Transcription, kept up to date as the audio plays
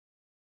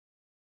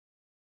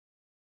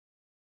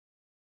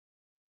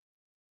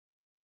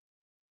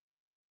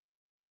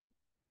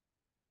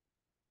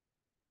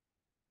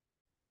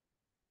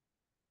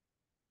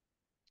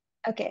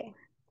Okay,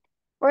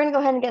 we're gonna go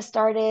ahead and get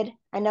started.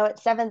 I know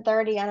it's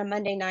 7:30 on a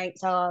Monday night,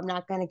 so I'm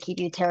not gonna keep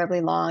you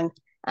terribly long.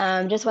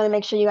 Just want to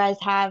make sure you guys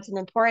have some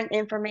important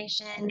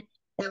information.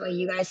 That way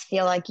you guys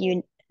feel like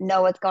you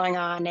know what's going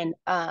on and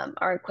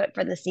are equipped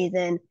for the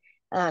season.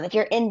 If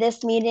you're in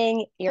this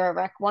meeting, you're a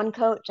Rec 1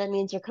 coach. That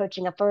means you're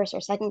coaching a first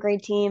or second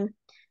grade team.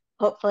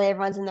 Hopefully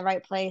everyone's in the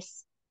right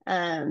place.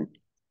 Um,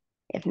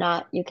 if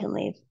not, you can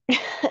leave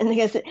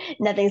because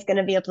nothing's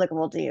gonna be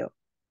applicable to you.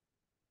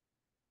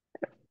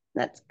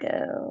 Let's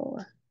go.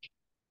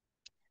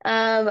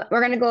 We're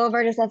going to go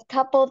over just a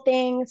couple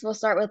things. We'll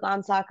start with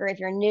lawn soccer. If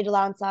you're new to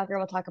lawn soccer,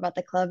 we'll talk about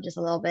the club just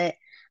a little bit.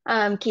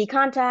 Key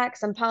contacts,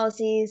 some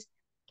policies,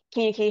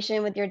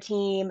 communication with your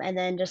team, and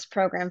then just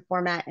program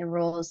format and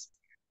rules.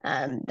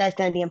 That's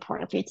going to be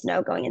important for you to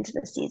know going into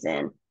the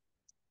season.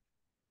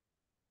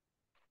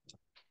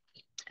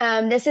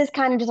 This is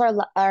kind of just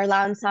our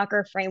lawn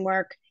soccer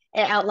framework.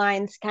 It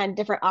outlines kind of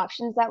different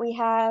options that we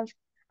have,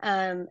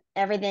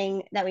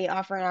 everything that we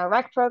offer in our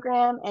rec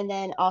program, and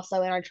then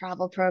also in our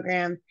travel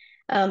program.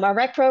 Our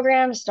rec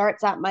program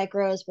starts at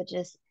micros, which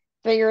is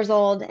 3 years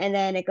old, and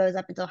then it goes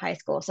up until high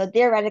school. So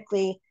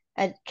theoretically,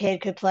 a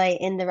kid could play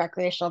in the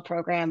recreational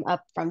program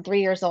up from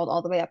 3 years old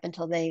all the way up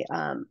until they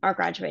are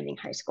graduating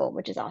high school,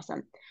 which is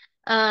awesome.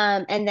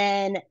 And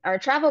then our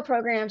travel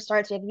program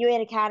starts with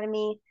U8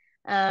 Academy,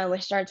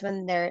 which starts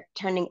when they're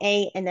turning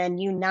 8, and then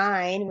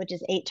U9, which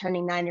is 8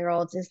 turning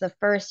 9-year-olds, is the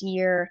first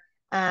year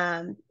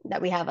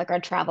that we have like our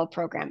travel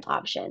program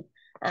option.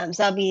 So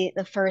that'll be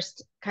the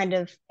first kind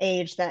of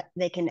age that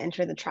they can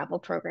enter the travel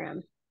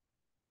program.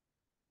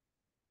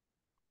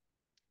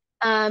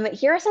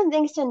 Here are some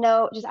things to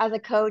note. Just as a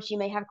coach, you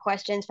may have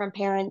questions from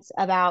parents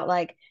about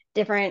like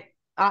different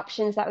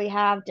options that we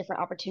have,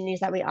 different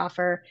opportunities that we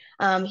offer.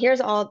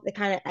 Here's all the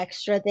kind of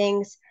extra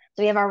things.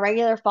 So we have our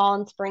regular fall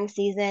and spring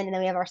season, and then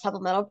we have our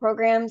supplemental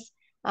programs.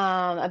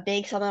 A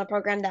big supplemental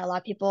program that a lot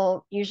of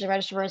people usually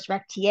register for is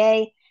Rec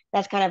TA.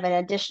 That's kind of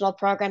an additional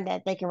program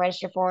that they can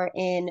register for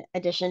in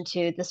addition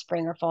to the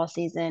spring or fall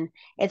season.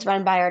 It's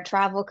run by our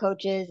travel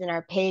coaches and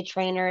our paid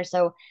trainers.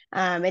 So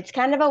it's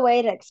kind of a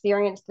way to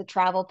experience the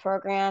travel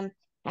program,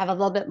 have a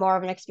little bit more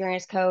of an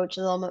experienced coach,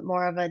 a little bit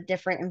more of a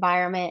different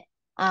environment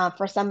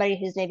for somebody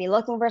who's maybe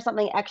looking for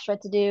something extra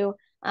to do,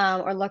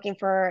 or looking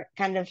for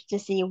kind of to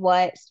see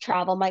what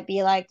travel might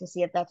be like, to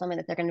see if that's something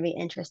that they're going to be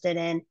interested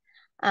in.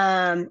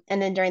 And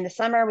then during the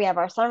summer, we have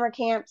our summer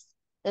camps.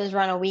 Those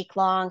run a week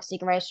long, so you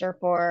can register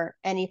for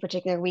any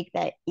particular week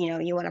that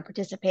you want to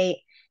participate.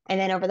 And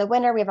then over the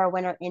winter, we have our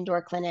winter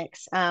indoor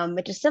clinics,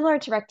 which is similar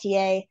to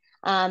RecTA.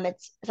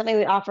 It's something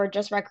we offer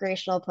just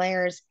recreational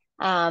players,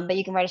 but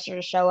you can register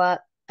to show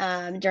up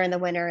during the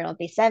winter. It'll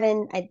be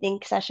 7, I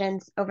think,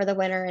 sessions over the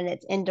winter, and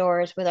it's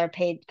indoors with our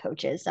paid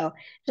coaches. So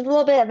just a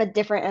little bit of a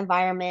different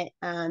environment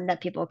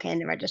that people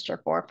can register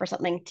for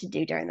something to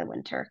do during the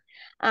winter.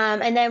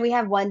 And then we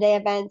have 1-day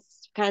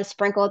events kind of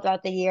sprinkled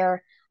throughout the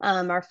year.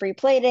 Our free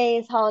play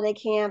days, holiday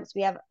camps.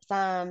 We have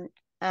some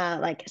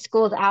like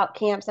schools out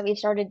camps that we've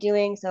started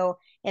doing. So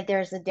if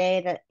there's a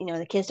day that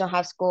the kids don't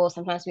have school,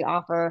 sometimes we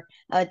offer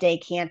a day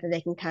camp that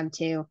they can come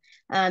to.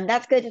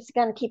 That's good just to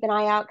kind of keep an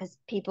eye out because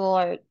people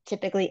are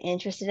typically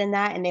interested in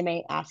that, and they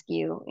may ask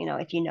you,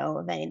 if you know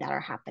of any that are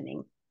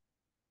happening.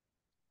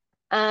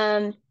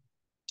 Um,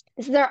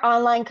 this is our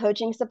online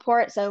coaching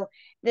support. So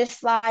this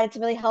slide is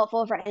really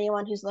helpful for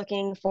anyone who's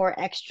looking for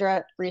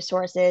extra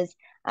resources.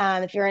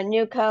 If you're a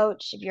new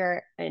coach, if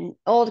you're an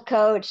old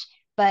coach,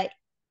 but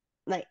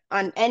like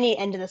on any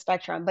end of the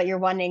spectrum, but you're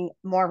wanting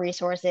more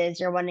resources,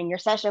 you're wanting your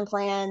session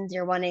plans,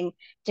 you're wanting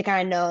to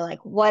kind of know like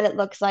what it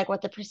looks like,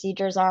 what the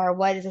procedures are,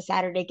 what is a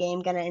Saturday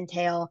game going to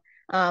entail.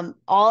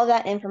 All of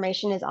that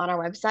information is on our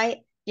website.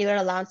 You go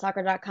to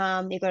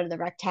lounsoccer.com, you go to the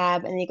rec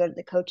tab, and then you go to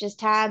the coaches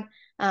tab.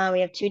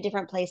 We have 2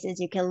 different places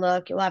you can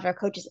look. You'll have our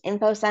coaches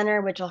info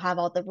center, which will have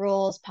all the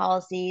rules,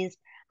 policies,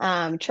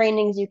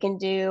 trainings you can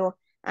do.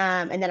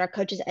 And then our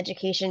coaches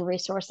education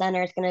resource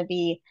center is going to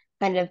be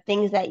kind of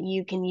things that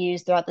you can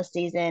use throughout the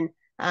season.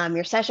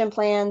 Your session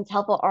plans,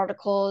 helpful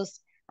articles,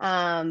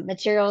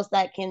 materials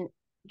that can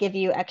give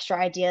you extra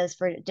ideas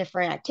for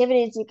different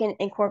activities you can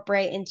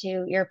incorporate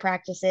into your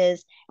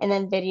practices, and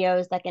then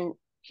videos that can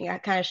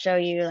kind of show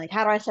you like,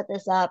 how do I set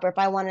this up? Or if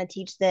I want to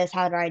teach this,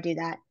 how do I do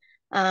that?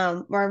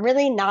 We're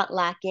really not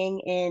lacking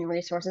in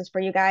resources for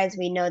you guys.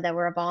 We know that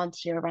we're a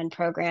volunteer run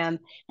program,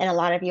 and a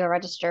lot of you are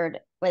registered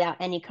without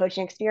any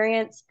coaching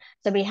experience.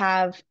 So we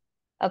have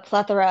a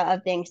plethora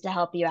of things to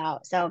help you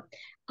out. So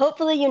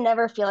hopefully you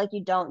never feel like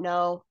you don't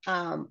know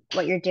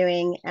what you're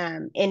doing.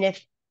 And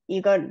if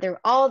you go through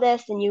all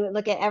this and you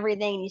look at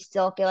everything and you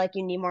still feel like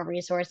you need more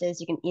resources,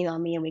 you can email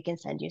me and we can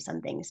send you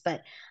some things.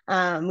 But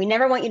we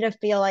never want you to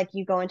feel like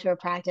you go into a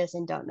practice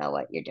and don't know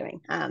what you're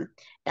doing.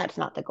 That's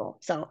not the goal.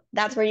 So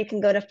that's where you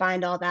can go to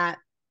find all that.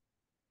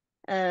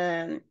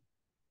 Um,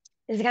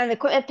 this is kind of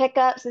equipment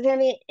pickups. It's going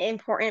to be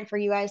important for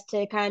you guys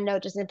to kind of know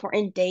just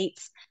important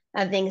dates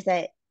of things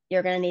that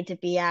you're going to need to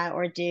be at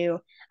or do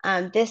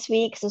this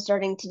week. So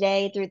starting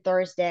today through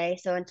Thursday,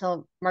 so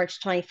until March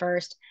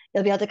 21st,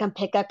 you'll be able to come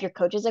pick up your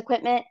coach's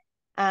equipment.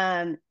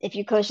 If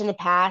you coached in the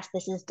past,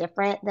 this is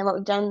different than what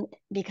we've done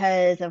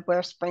because of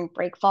where spring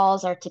break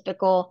falls. Our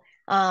typical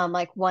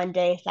like one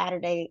day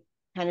Saturday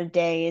kind of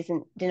day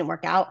didn't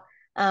work out.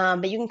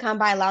 But you can come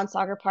by Lounge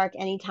Soccer Park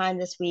anytime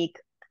this week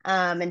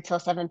until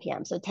 7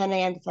 p.m. So 10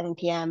 a.m. to 7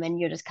 p.m. and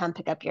you just come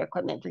pick up your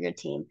equipment for your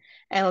team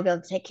and we'll be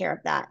able to take care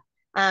of that.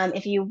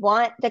 If you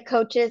want the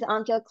coaches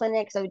on field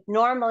clinic, so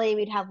normally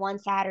we'd have one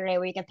Saturday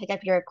where you can pick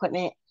up your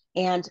equipment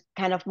and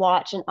kind of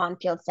watch an on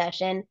field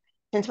session.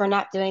 Since we're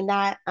not doing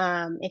that,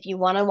 if you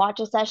want to watch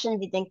a session,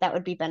 if you think that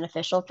would be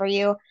beneficial for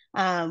you,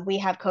 we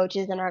have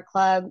coaches in our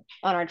club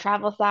on our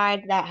travel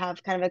side that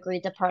have kind of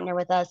agreed to partner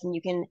with us, and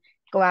you can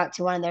go out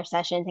to one of their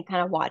sessions and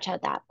kind of watch how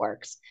that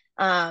works.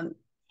 And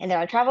there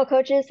are travel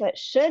coaches, so it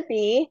should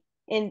be,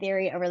 in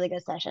theory, a really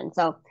good session.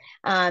 So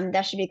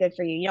that should be good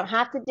for you. You don't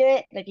have to do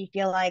it, but if you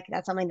feel like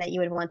that's something that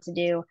you would want to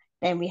do,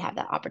 then we have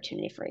that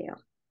opportunity for you.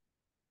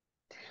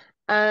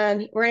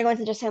 We're going to go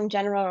into just some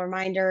general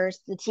reminders.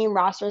 The team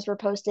rosters were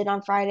posted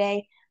on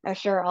Friday. I'm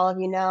sure all of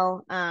you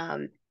know.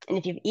 And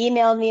if you've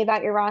emailed me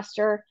about your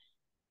roster,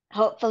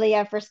 hopefully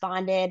I've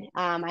responded.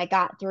 I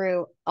got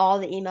through all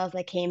the emails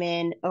that came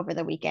in over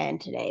the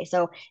weekend today.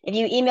 So if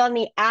you emailed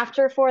me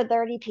after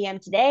 4:30 p.m.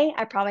 today,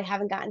 I probably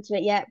haven't gotten to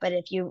it yet. But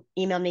if you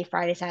emailed me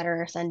Friday,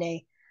 Saturday, or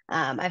Sunday,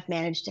 I've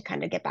managed to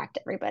kind of get back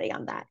to everybody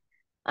on that.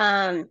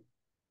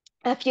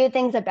 A few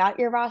things about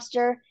your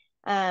roster.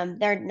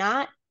 They're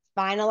not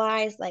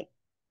finalized like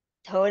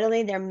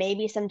totally. There may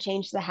be some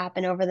changes that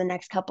happen over the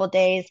next couple of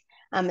days.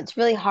 It's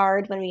really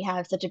hard when we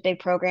have such a big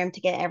program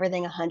to get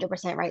everything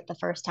 100% right the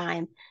first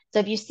time. So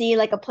if you see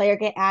like a player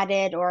get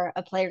added or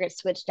a player get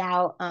switched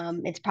out,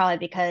 it's probably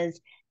because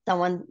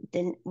someone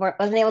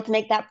wasn't able to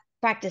make that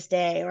practice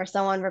day, or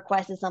someone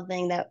requested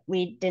something that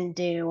we didn't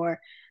do, or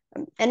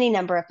any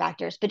number of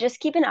factors. But just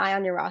keep an eye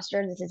on your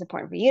roster. This is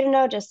important for you to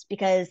know, just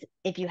because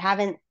if you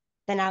haven't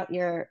sent out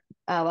your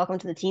welcome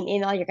to the team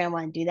email, you're going to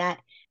want to do that.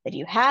 If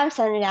you have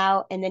sent it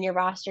out and then your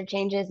roster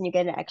changes and you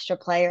get an extra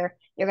player,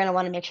 you're going to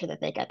want to make sure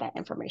that they get that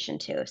information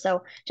too.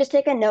 So just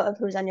take a note of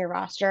who's on your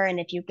roster. And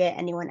if you get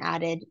anyone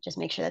added, just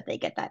make sure that they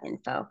get that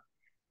info.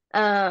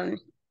 And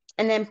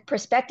then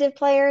prospective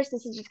players,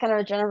 this is just kind of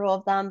a general rule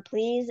of thumb.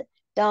 Please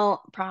don't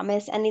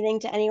promise anything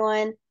to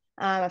anyone.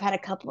 I've had a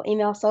couple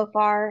emails so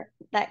far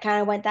that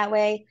kind of went that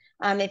way.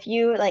 If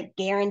you like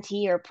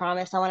guarantee or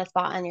promise someone a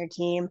spot on your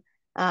team,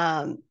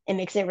 it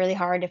makes it really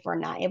hard if we're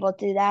not able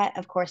to do that.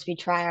 Of course, we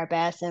try our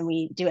best and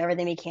we do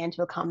everything we can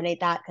to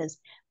accommodate that because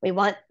we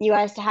want you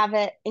guys to have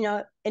a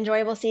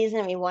enjoyable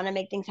season. We want to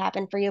make things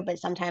happen for you, but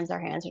sometimes our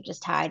hands are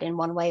just tied in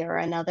one way or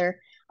another.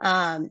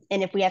 And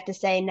if we have to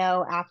say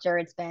no after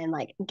it's been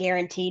like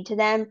guaranteed to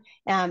them,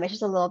 it's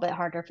just a little bit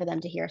harder for them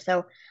to hear.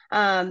 So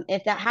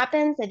if that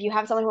happens, if you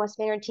have someone who wants to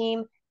be on your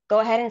team, go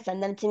ahead and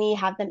send them to me,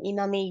 have them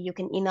email me. You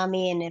can email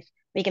me, and if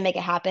we can make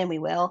it happen, we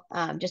will.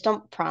 Just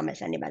don't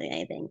promise anybody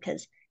anything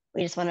because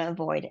we just want to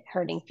avoid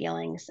hurting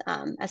feelings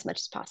as much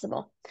as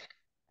possible.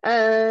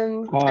 I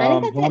think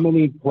that's How it.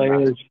 many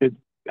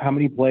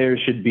players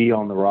should be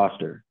on the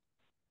roster?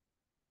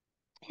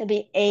 It'll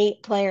be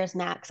 8 players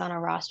max on a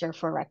roster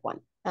for Rec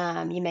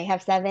 1. You may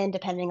have 7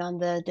 depending on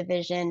the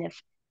division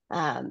if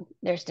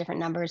there's different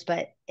numbers,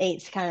 but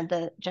 8's kind of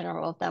the general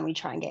rule of thumb. We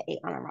try and get 8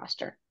 on a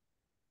roster.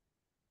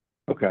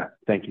 Okay,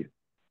 thank you.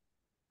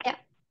 Yeah.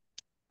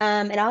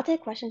 And I'll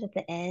take questions at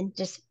the end,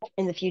 just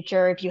in the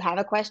future. If you have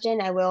a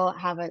question, I will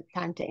have a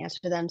time to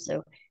answer them.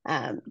 So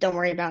don't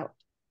worry about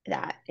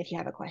that. If you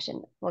have a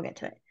question, we'll get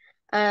to it.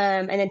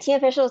 And then team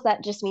officials,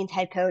 that just means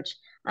head coach.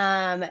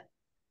 As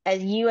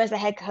you as the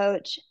head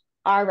coach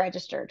are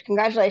registered.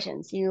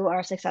 Congratulations, you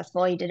are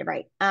successful. You did it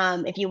right.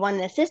 If you want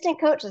an assistant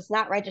coach that's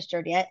not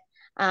registered yet,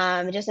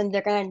 just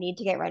they're going to need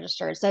to get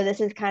registered. So this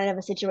is kind of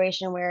a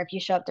situation where if you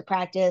show up to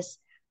practice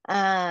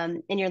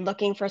and you're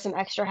looking for some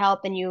extra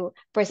help and you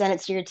present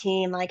it to your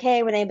team like,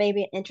 hey, would anybody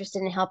be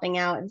interested in helping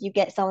out? If you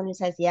get someone who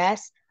says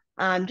yes,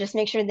 just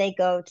make sure they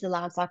go to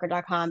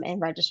loungesoccer.com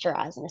and register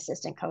as an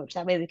assistant coach.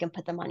 That way we can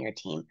put them on your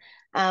team.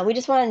 We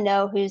just want to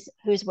know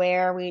who's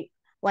where. We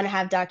want to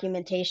have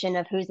documentation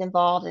of who's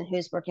involved and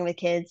who's working with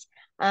kids.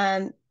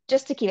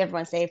 Just to keep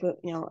everyone safe,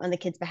 on the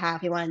kids'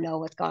 behalf, you want to know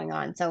what's going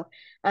on. So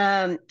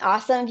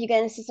awesome. If you get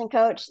an assistant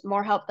coach,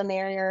 more help the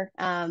merrier.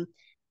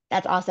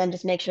 That's awesome.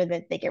 Just make sure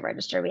that they get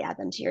registered. We add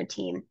them to your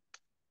team.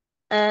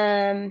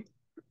 And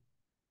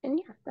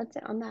yeah, that's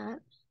it on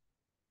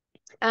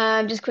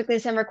that. Just quickly,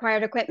 some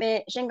required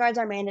equipment. Shin guards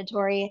are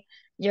mandatory.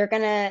 You're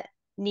gonna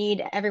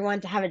need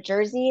everyone to have a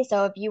jersey.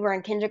 So if you were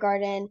in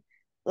kindergarten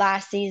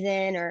last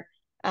season, or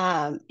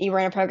you were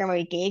in a program where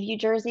we gave you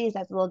jerseys,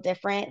 that's a little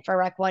different. For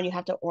Rec 1, you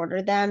have to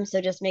order them. So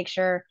just make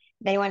sure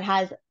if anyone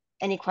has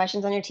any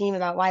questions on your team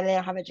about why they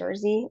don't have a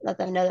jersey, let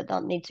them know that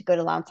they'll need to go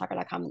to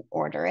loudsoccer.com and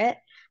order it.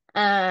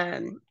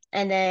 And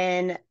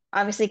then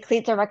obviously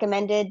cleats are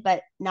recommended,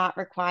 but not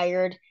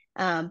required.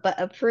 But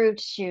approved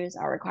shoes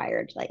are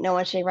required. Like no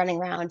one should be running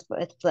around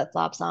with flip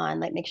flops on.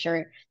 Like make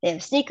sure they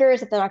have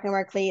sneakers if they're not going to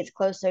wear cleats,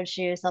 closed-toed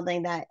shoes,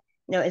 something that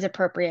is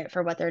appropriate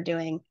for what they're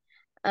doing.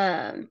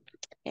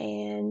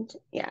 And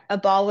yeah, a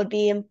ball would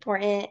be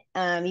important.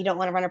 You don't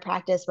want to run a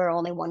practice where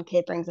only one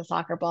kid brings a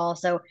soccer ball.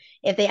 So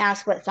if they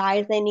ask what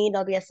size they need,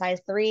 they'll be a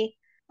size 3.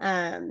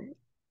 And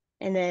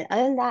then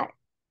other than that,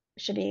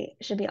 should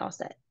be all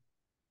set.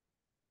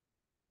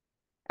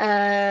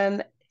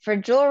 Um, for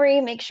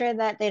jewelry, make sure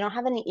that they don't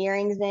have any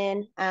earrings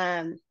in.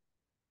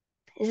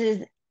 This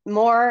is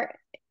more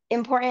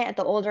important at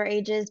the older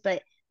ages,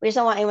 but we just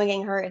don't want anyone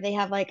getting hurt. If they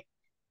have like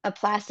a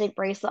plastic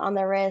bracelet on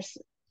their wrist,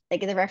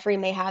 like the referee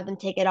may have them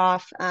take it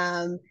off.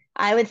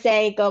 I would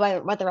say go by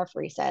what the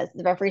referee says.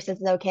 The referee says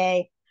it's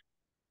okay,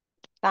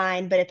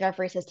 fine. But if the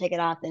referee says take it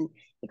off, then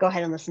you go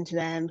ahead and listen to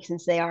them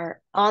since they are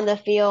on the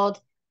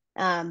field.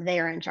 They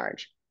are in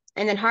charge.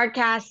 And then hard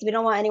casts, we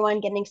don't want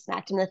anyone getting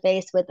smacked in the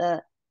face with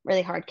a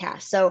really hard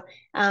cast. So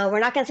we're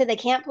not going to say they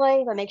can't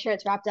play, but make sure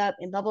it's wrapped up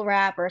in bubble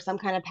wrap or some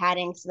kind of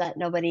padding so that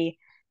nobody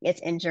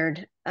gets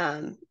injured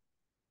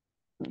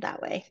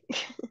that way.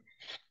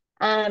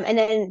 And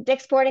then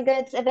Dick's Sporting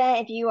Goods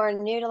event. If you are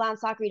new to lawn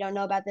soccer, you don't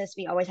know about this,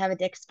 we always have a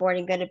Dick's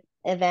Sporting Good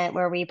event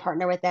where we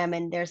partner with them.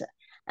 And there's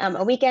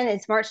a weekend.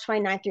 It's March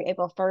 29th through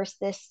April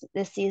 1st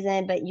this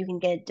season, but you can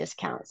get a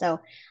discount. So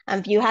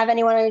if you have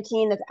anyone on your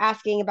team that's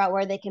asking about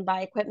where they can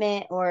buy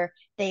equipment or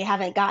they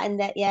haven't gotten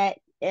that yet,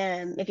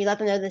 if you let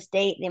them know this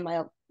date, they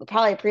might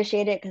probably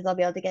appreciate it because they'll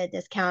be able to get a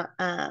discount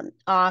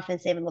off and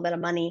save a little bit of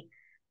money.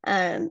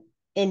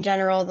 In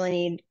general, they'll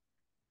need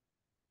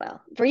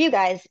well, for you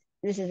guys,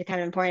 this is kind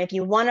of important. If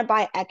you want to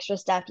buy extra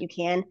stuff, you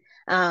can.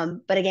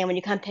 But again, when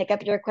you come pick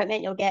up your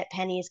equipment, you'll get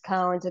pennies,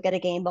 cones, you'll get a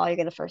game ball, you'll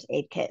get a first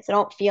aid kit. So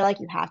don't feel like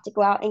you have to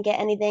go out and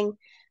get anything.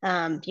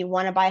 If you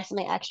want to buy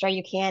something extra,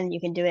 you can. You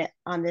can do it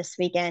on this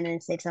weekend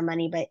and save some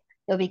money, but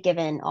you'll be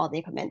given all the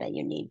equipment that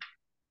you need.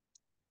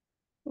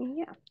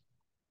 Yeah.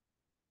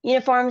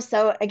 Uniforms.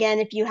 So again,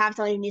 if you have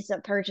someone who needs to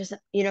purchase a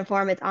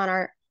uniform, it's on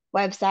our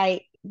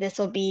website. This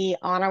will be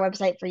on our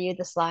website for you.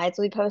 The slides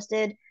we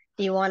posted.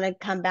 If you want to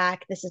come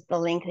back, this is the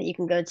link that you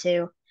can go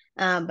to.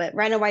 But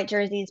red and white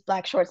jerseys,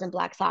 black shorts, and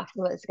black socks is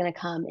what's going to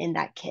come in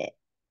that kit.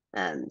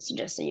 So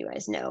just so you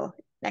guys know,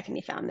 that can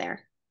be found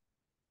there.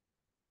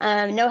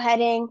 No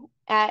heading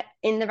at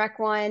in the Rec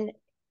 1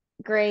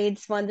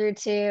 grades 1 through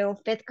 2.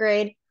 Fifth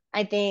grade,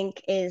 I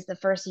think, is the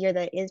first year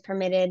that is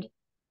permitted.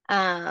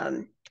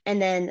 And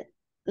then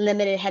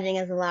limited heading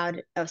is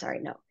allowed. Oh, sorry,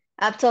 no.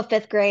 Up till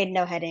fifth grade,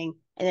 no heading.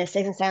 And then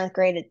sixth and seventh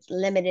grade, it's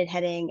limited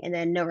heading and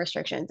then no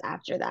restrictions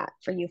after that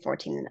for you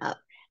 14 and up.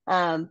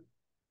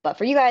 But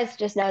for you guys,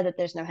 just know that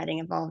there's no heading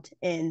involved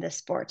in the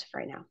sport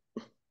right now.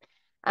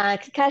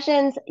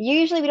 Concussions,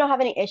 usually we don't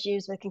have any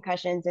issues with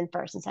concussions in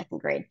first and second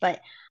grade, but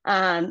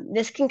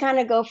this can kind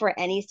of go for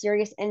any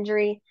serious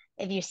injury.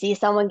 If you see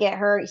someone get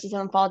hurt, you see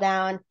someone fall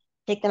down,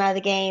 take them out of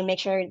the game, make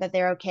sure that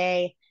they're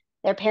okay.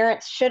 Their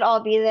parents should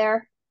all be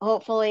there,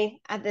 hopefully,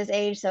 at this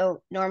age.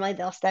 So normally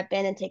they'll step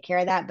in and take care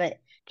of that, but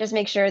just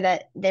make sure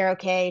that they're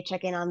okay,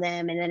 check in on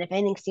them. And then if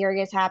anything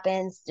serious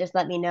happens, just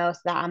let me know so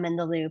that I'm in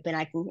the loop and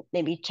I can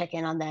maybe check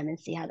in on them and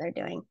see how they're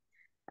doing.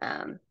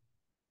 Um,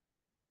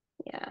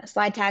 yeah,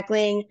 slide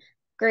tackling,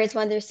 grades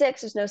 1 through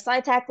 6, there's no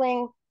slide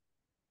tackling.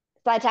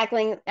 Slide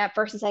tackling at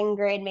first and second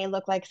grade may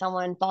look like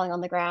someone falling on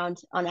the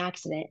ground on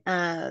accident.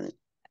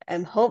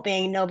 I'm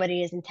hoping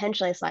nobody is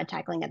intentionally slide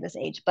tackling at this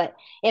age, but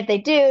if they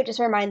do, just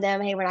remind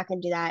them, hey, we're not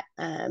going to do that,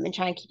 and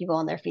try and keep people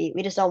on their feet.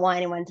 We just don't want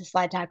anyone to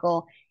slide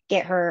tackle,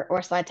 get hurt,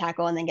 or slide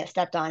tackle and then get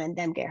stepped on and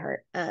them get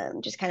hurt.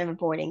 Just kind of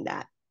avoiding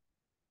that.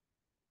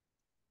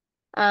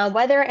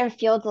 Weather and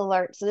fields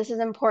alert. So this is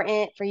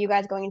important for you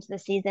guys going into the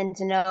season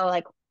to know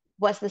like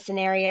what's the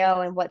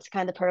scenario and what's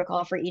kind of the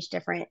protocol for each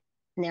different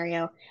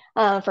scenario.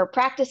 For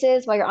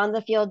practices while you're on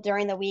the field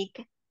during the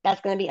week, that's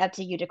going to be up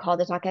to you to call.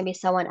 There's not going to be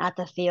someone at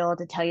the field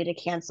to tell you to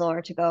cancel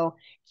or to go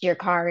to your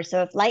car.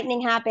 So if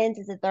lightning happens,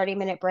 it's a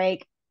 30-minute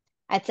break.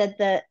 I said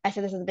this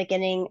at the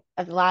beginning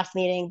of the last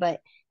meeting,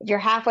 but if you're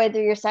halfway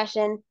through your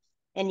session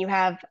and you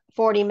have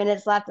 40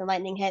 minutes left and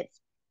lightning hits,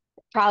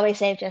 probably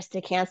safe just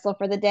to cancel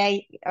for the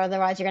day.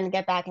 Otherwise, you're going to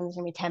get back and there's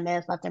going to be 10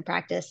 minutes left in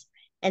practice.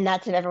 And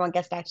that's if everyone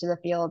gets back to the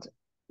field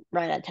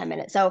right at 10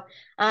 minutes. So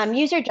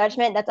use your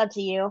judgment. That's up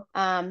to you.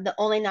 The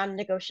only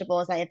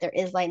non-negotiable is that if there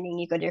is lightning,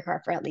 you go to your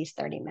car for at least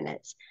 30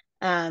 minutes.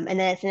 And then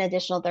it's an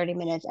additional 30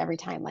 minutes every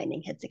time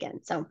lightning hits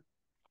again. So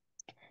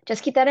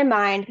just keep that in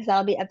mind because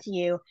that'll be up to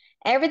you.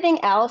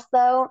 Everything else,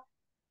 though,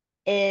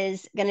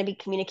 is going to be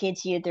communicated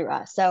to you through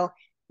us. So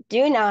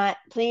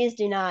please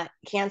do not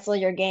cancel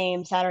your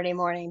game Saturday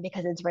morning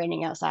because it's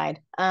raining outside.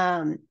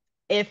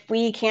 If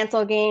we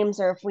cancel games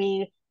or if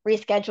we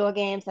reschedule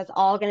games, that's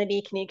all going to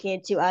be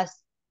communicated to us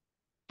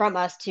from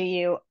us to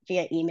you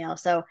via email.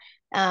 So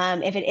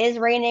if it is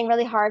raining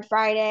really hard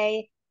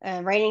Friday,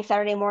 raining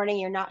Saturday morning,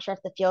 you're not sure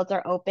if the fields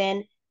are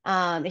open.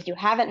 If you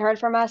haven't heard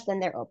from us, then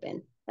they're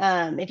open.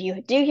 If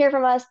you do hear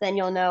from us, then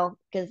you'll know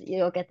because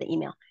you'll get the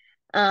email.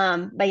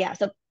 But yeah,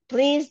 so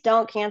please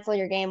don't cancel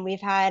your game.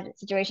 We've had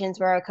situations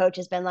where a coach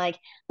has been like,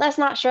 let's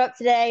not show up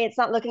today. It's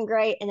not looking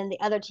great. And then the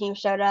other team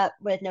showed up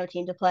with no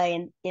team to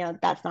play. And,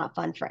 that's not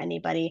fun for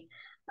anybody.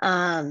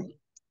 So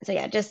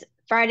yeah, just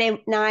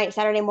Friday night,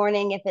 Saturday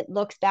morning, if it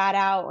looks bad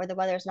out or the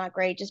weather's not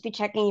great, just be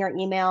checking your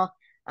email.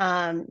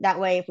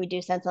 That way, if we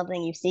do send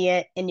something, you see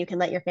it and you can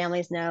let your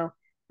families know.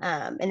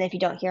 And if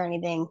you don't hear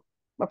anything,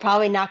 we're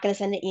probably not going to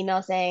send an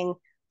email saying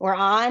we're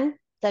on.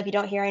 So if you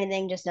don't hear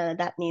anything, just know that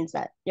that means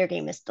that your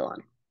game is still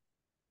on.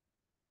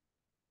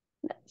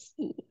 Let's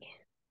see.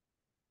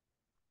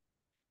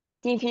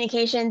 Team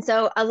communication.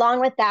 So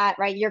along with that,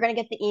 right, you're going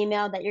to get the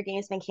email that your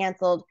game's been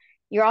canceled.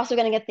 You're also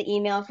going to get the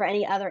email for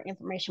any other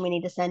information we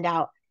need to send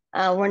out.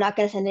 We're not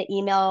going to send an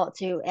email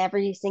to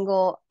every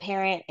single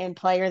parent and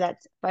player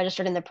that's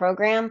registered in the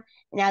program.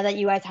 Now that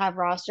you guys have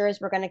rosters,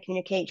 we're going to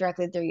communicate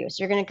directly through you.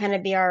 So you're going to kind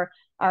of be our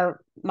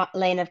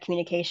lane of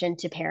communication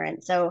to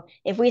parents. So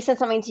if we send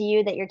something to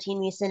you that your team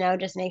needs to know,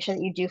 just make sure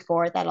that you do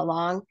forward that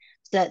along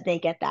so that they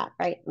get that,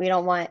 right? We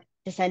don't want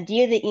to send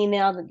you the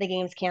email that the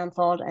game's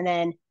canceled and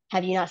then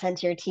have you not sent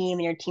to your team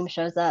and your team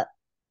shows up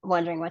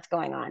wondering what's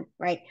going on,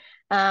 right?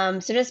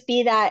 So just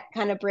be that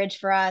kind of bridge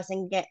for us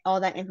and get all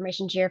that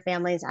information to your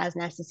families as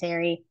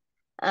necessary.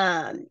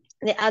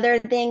 The other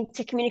thing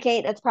to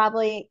communicate that's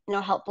probably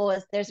helpful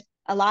is there's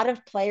a lot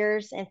of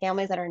players and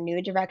families that are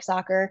new to rec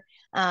soccer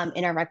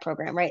in our rec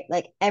program, right?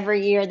 Like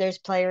every year there's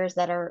players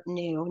that are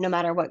new, no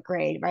matter what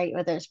grade, right?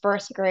 Whether it's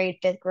first grade,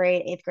 fifth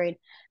grade, eighth grade.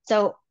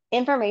 So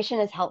information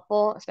is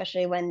helpful,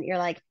 especially when you're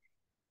like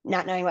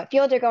not knowing what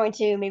field you're going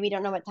to, maybe you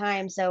don't know what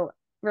time. So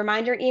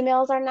reminder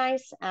emails are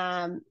nice.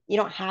 You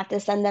don't have to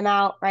send them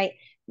out, right?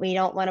 We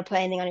don't want to put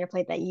anything on your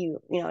plate that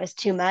is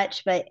too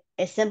much, but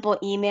a simple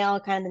email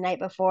kind of the night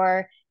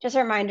before, just a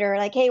reminder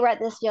like, hey, we're at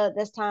this field at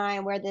this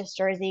time, wear this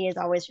jersey is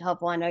always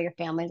helpful. I know your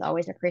families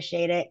always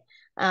appreciate it.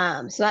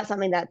 So that's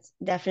something that's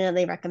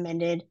definitely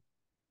recommended.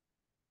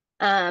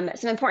 Some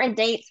important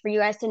dates for you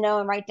guys to know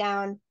and write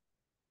down,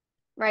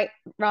 right?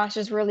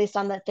 Rosters were released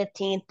on the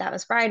 15th. That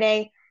was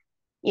Friday.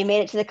 You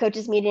made it to the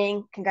coaches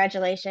meeting.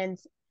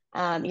 Congratulations.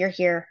 You're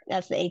here.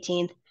 That's the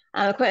 18th.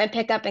 Equipment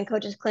pickup and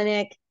coaches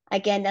clinic.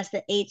 Again, that's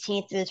the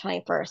 18th through the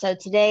 21st. So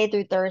today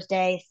through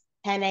Thursday,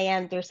 10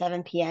 a.m. through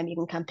 7 p.m., you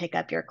can come pick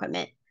up your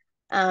equipment.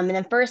 And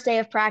then first day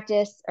of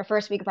practice or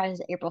first week of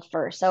practice is April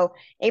 1st. So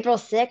April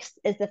 6th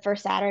is the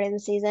first Saturday of the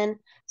season.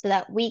 So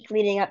that week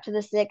leading up to the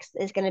 6th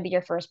is going to be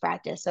your first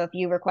practice. So if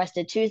you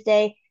requested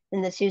Tuesday,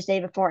 then the Tuesday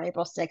before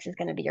April 6th is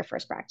going to be your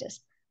first practice.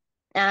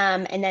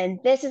 And then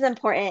this is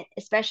important,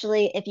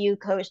 especially if you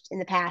coached in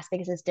the past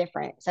because it's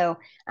different. So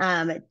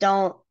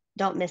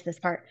don't miss this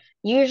part.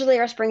 Usually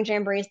our spring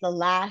jamboree is the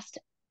last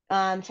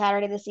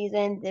Saturday of the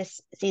season. This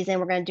season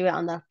we're going to do it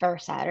on the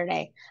first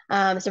Saturday.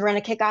 So we're going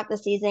to kick off the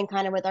season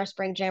kind of with our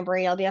spring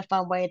jamboree. It'll be a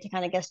fun way to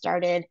kind of get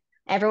started.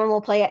 Everyone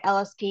will play at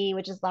LSP,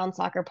 which is Lawn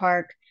Soccer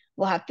Park.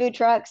 We'll have food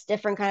trucks,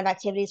 different kind of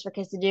activities for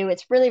kids to do.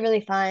 It's really,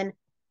 really fun.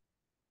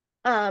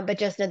 But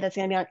just know that's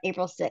going to be on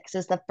April 6th.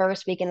 It's the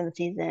first weekend of the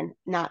season,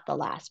 not the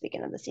last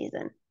weekend of the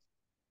season.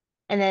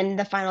 And then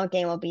the final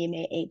game will be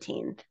May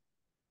 18th.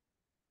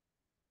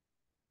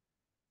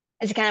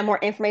 It's kind of more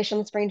information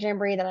on the spring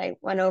jamboree that I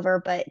went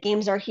over, but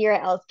games are here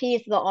at LSP,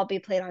 so they'll all be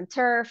played on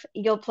turf.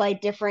 You'll play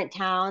different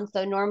towns.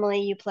 So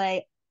normally you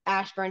play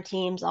Ashburn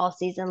teams all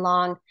season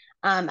long.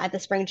 At the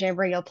spring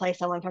jamboree, you'll play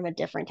someone from a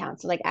different town.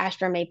 So like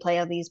Ashburn may play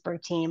a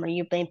Leesburg team, or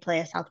you may play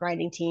a South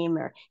Riding team,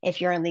 or if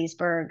you're in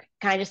Leesburg,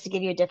 kind of just to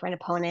give you a different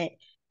opponent,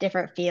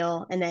 different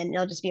feel, and then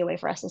it'll just be a way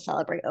for us to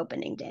celebrate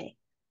opening day.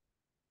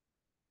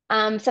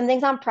 Some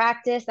things on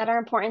practice that are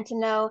important to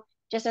know,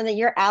 just know that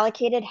you're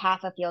allocated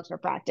half a field for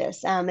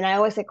practice. And I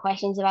always get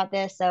questions about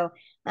this. So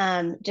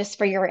just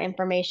for your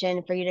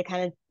information, for you to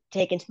kind of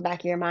take into the back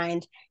of your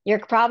mind, you're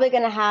probably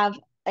going to have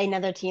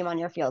another team on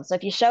your field. So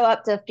if you show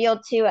up to field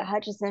 2 at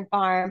Hutchinson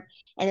Farm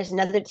and there's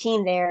another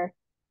team there,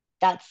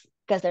 that's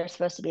because they're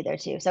supposed to be there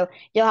too. So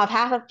you'll have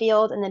half a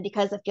field, and then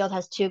because the field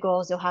has 2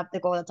 goals, you'll have the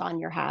goal that's on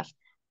your half.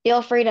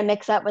 Feel free to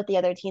mix up with the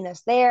other team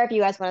that's there. If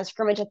you guys want to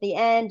scrimmage at the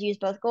end, use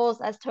both goals,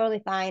 that's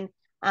totally fine.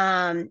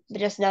 But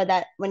just know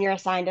that when you're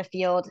assigned a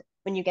field,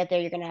 when you get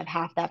there, you're going to have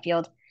half that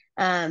field.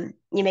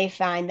 You may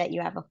find that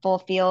you have a full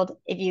field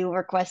if you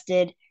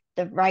requested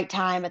the right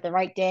time at the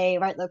right day,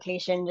 right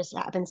location, just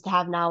happens to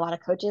have not a lot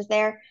of coaches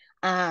there.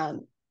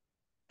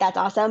 That's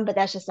awesome, but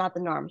that's just not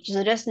the norm.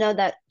 So just know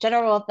that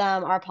general rule of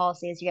thumb, our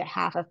policy is you get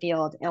half a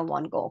field and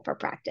 1 goal for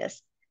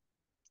practice.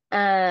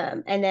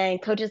 And then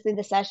coaches lead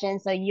the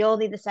session. So you'll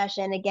lead the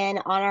session again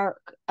on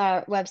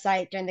our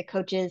website during the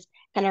coaches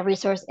kind of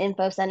resource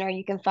info center.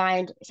 You can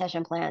find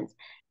session plans.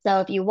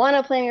 So if you want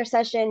to plan your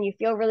session, you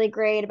feel really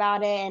great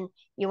about it and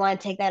you want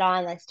to take that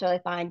on, that's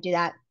totally fine. Do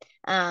that.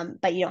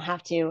 But you don't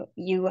have to.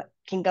 You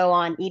can go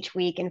on each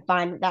week and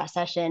find that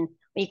session,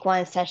 week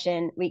 1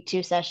 session, week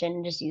 2 session,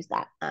 and just use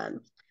that.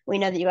 We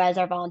know that you guys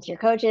are volunteer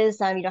coaches.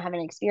 Some you don't have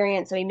any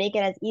experience, so we make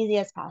it as easy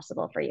as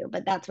possible for you.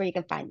 But that's where you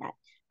can find that.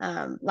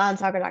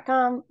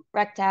 Lawnsoccer.com,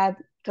 rec tab,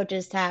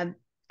 coaches tab,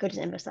 coaches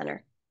info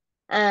center.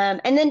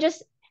 And then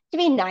just to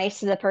be nice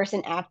to the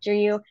person after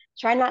you,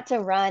 try not to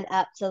run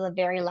up to the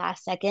very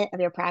last second of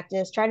your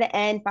practice. Try to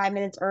end 5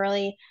 minutes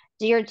early.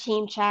 Do your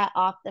team chat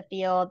off the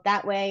field.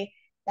 That way,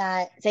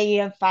 that say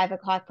you have 5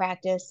 o'clock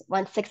practice,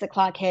 once 6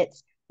 o'clock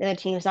hits, the other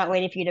team's not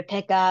waiting for you to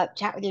pick up,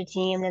 chat with your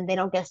team, then they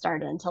don't get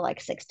started until like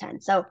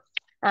 6:10. So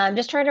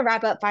just try to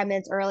wrap up 5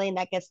 minutes early, and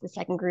that gets the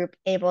second group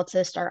able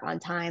to start on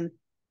time.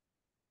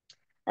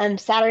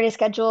 Saturday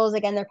schedules,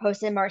 again, they're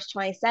posted March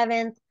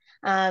 27th.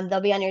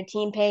 They'll be on your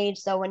team page.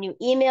 So when you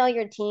email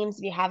your teams,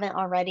 if you haven't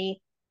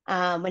already,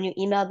 when you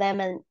email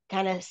them and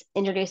kind of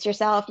introduce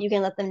yourself, you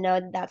can let them know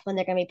that that's when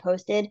they're going to be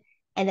posted.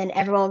 And then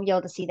everyone will be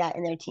able to see that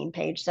in their team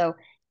page. So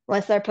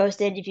once they're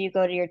posted, if you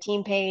go to your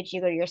team page, you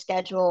go to your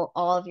schedule,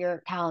 all of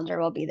your calendar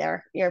will be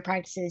there, your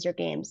practices, your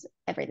games,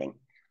 everything.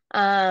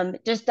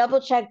 Just double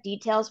check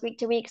details week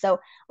to week. So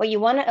what you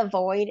want to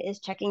avoid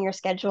is checking your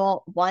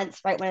schedule once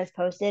right when it's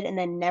posted and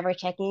then never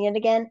checking it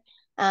again.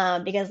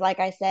 Because like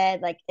I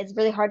said, like it's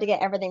really hard to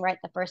get everything right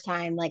the first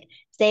time. Like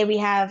say we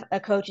have a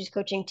coach who's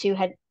coaching two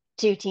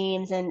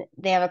teams and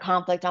they have a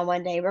conflict on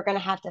one day, we're gonna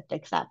have to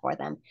fix that for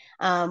them.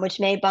 Which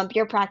may bump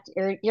your practice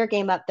or your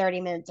game up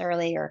 30 minutes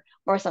early or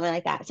something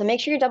like that. So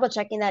make sure you're double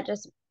checking that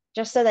just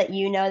so that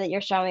you know that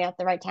you're showing up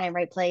the right time,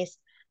 right place.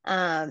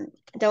 Um,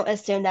 don't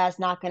assume that it's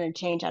not going to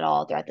change at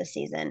all throughout the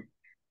season.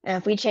 And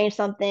if we change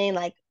something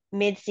like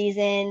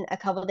mid-season, a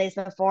couple days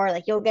before,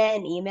 like you'll get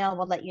an email,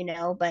 we'll let you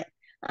know. But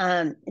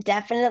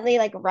definitely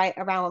like right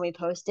around when we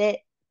post it,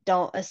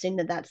 don't assume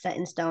that that's set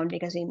in stone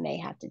because we may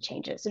have to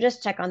change it. So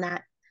just check on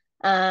that.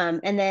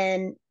 And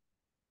then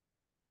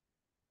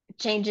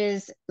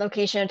changes,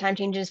 location and time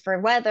changes for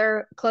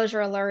weather, closure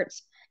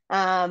alerts,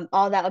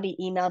 all that will be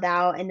emailed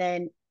out. And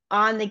then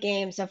on the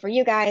game, so for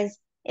you guys,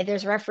 if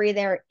there's a referee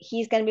there,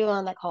 he's going to be the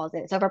one that calls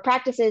it. So for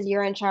practices,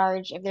 you're in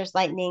charge. If there's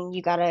lightning,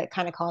 you got to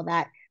kind of call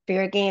that. For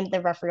your game,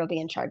 the referee will be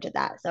in charge of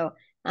that. So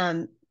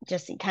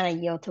just kind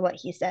of yield to what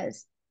he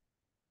says.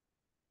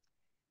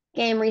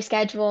 Game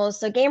reschedules.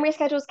 So game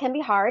reschedules can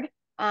be hard,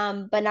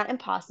 but not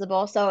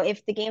impossible. So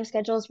if the game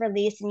schedule is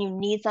released and you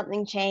need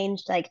something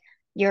changed, like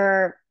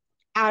you're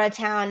out of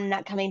town and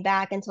not coming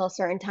back until a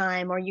certain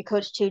time, or you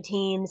coach two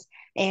teams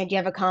and you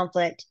have a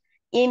conflict,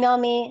 email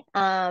me.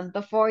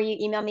 Before you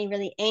email me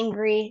really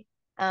angry,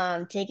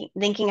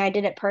 thinking I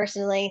did it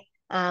personally.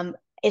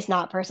 It's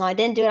not personal. I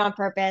didn't do it on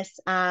purpose.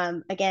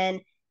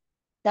 Again,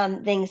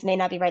 some things may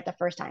not be right the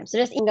first time. So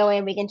just go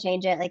in, we can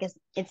change it. Like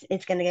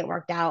it's going to get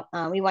worked out.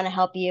 We want to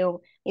help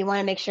you. We want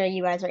to make sure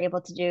you guys are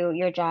able to do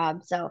your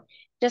job. So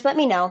just let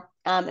me know,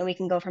 and we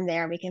can go from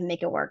there. We can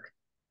make it work.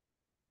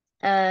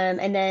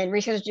 And then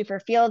research due for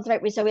fields,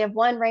 right? So we have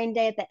one rain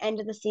day at the end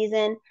of the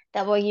season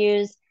that we'll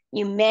use.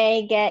 You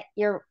may get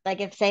your,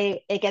 like if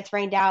say it gets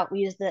rained out, we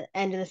use the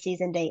end of the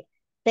season date.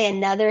 Say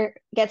another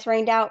gets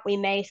rained out, we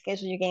may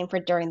schedule your game for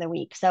during the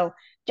week. So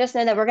just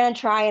know that we're going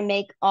to try and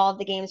make all of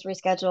the games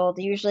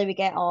rescheduled. Usually we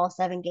get all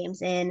 7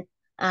 games in.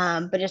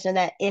 But just know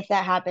that if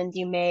that happens,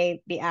 you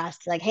may be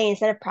asked like, hey,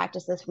 instead of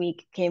practice this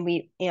week, can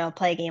we,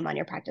 play a game on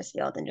your practice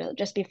field and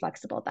just be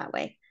flexible that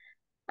way.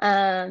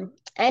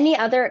 Any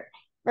other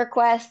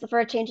requests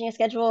for changing a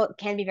schedule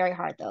can be very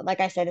hard though. Like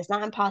I said, it's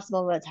not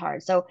impossible, but it's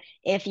hard. So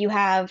if you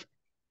have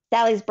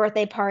Sally's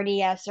birthday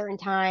party at a certain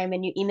time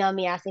and you email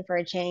me asking for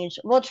a change,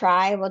 we'll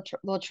try.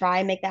 We'll try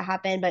and make that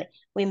happen, but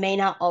we may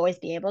not always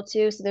be able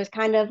to. So there's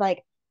kind of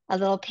like a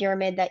little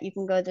pyramid that you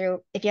can go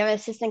through. If you have an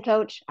assistant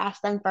coach,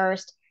 ask them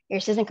first. Your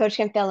assistant coach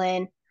can fill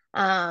in.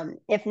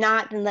 If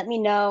not, then let me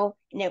know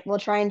and we'll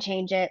try and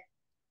change it.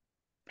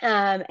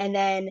 And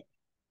then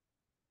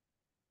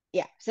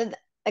yeah, so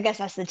I guess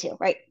that's the two,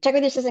 right? Check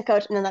with your assistant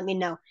coach and then let me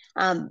know.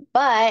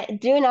 But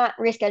do not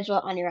reschedule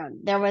it on your own.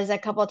 There was a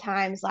couple of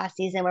times last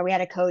season where we had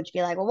a coach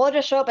be like, well, we'll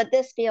just show up at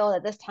this field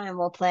at this time,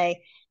 we'll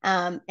play.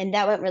 And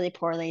that went really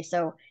poorly.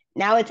 So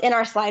now it's in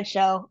our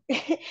slideshow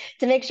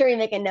to make sure you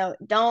make a note.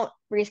 Don't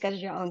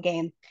reschedule your own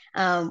game.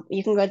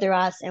 You can go through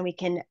us and we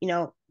can,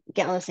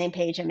 get on the same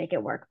page and make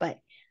it work. But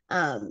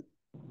don't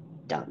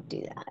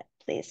do that,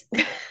 please.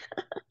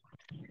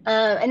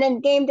 And then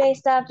game day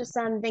stuff, just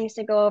some things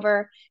to go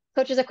over.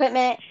 Coach's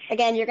equipment,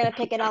 again, you're going to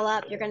pick it all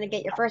up. You're going to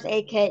get your first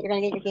aid kit. You're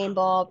going to get your game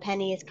ball,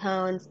 pennies,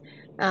 cones,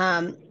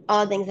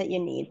 all the things that you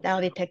need.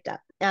 That'll be picked up.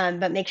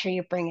 But make sure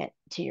you bring it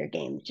to your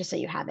game just so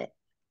you have it.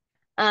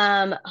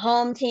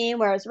 Home team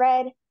wears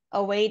red.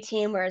 Away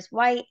team wears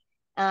white.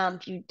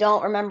 If you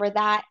don't remember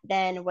that,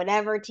 then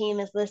whatever team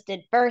is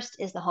listed first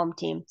is the home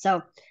team.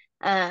 So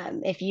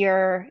if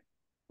you're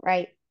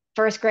right,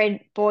 first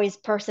grade boys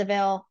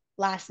Percival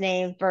last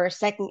name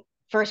versus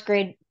first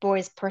grade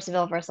boys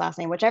Percival versus last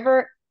name,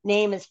 whichever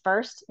name is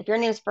first. If your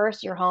name is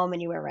first, you're home and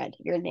you wear red.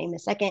 If your name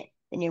is second,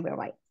 then you wear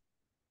white.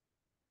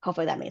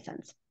 Hopefully that made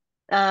sense.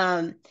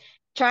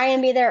 Try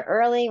and be there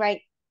early,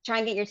 right? Try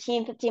and get your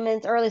team 15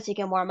 minutes early so you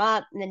can warm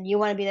up, and then you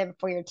want to be there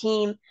before your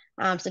team.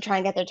 So try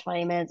and get there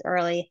 20 minutes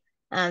early.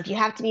 If you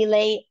have to be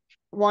late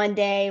one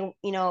day,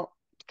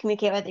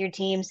 communicate with your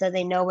team so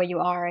they know where you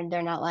are and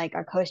they're not like,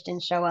 our coach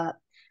didn't show up.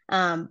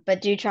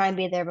 But do try and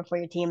be there before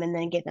your team and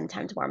then give them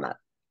time to warm up.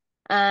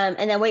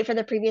 And then wait for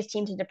the previous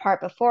team to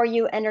depart before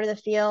you enter the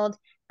field.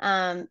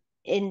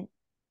 In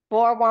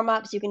for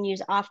warm-ups, you can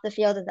use off the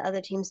field if the other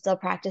team's still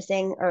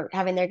practicing or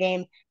having their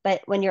game.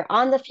 But when you're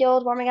on the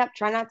field warming up,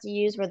 try not to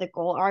use where the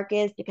goal arc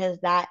is because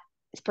that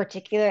this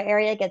particular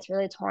area gets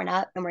really torn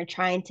up and we're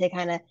trying to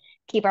kind of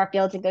keep our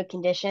fields in good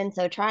condition.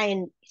 So try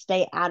and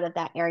stay out of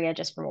that area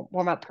just for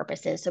warm up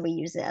purposes. So we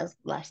use it as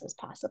less as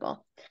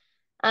possible.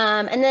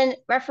 And then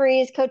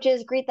referees,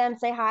 coaches, greet them,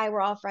 say hi,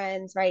 we're all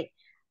friends, right?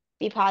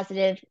 Be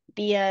positive,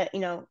 be a,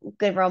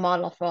 good role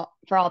model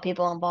for all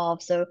people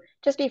involved. So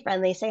just be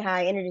friendly, say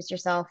hi, introduce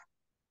yourself.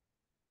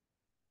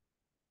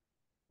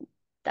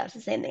 That's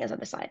the same thing as on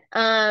the slide.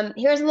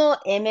 Here's a little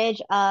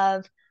image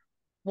of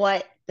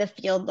what the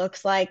field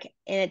looks like,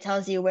 and it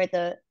tells you where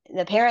the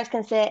parents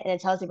can sit, and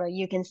it tells you where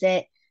you can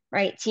sit,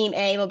 right? Team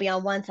A will be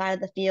on one side of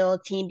the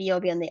field, team B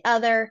will be on the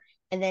other,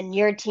 and then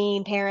your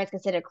team parents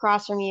can sit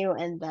across from you,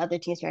 and the other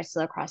team's parents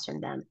sit across from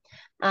them.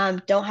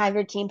 Don't have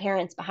your team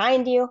parents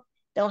behind you.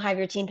 Don't have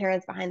your team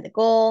parents behind the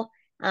goal.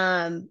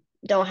 Don't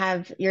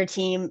have your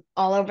team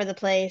all over the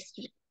place.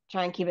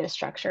 Try and keep it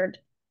structured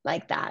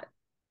like that.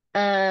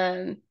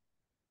 Um,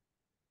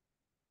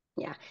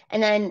 yeah.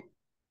 And then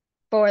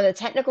for the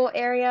technical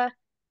area,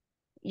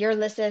 you're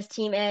listed as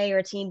team A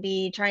or team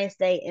B. Try and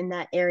stay in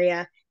that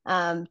area.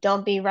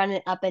 Don't be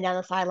running up and down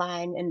the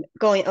sideline and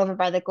going over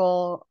by the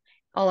goal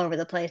all over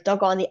the place. Don't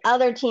go on the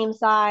other team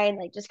side.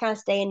 Like just kind of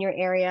stay in your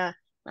area.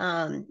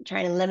 Trying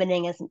to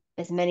limiting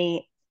as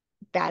many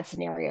bad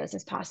scenarios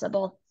as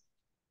possible.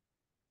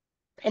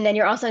 And then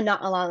you're also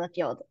not allowed on the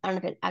field. I don't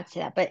know if it adds to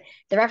that, but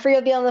the referee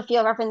will be on the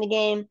field refereeing the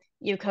game.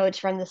 You coach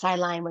from the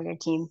sideline where your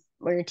team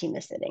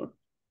is sitting.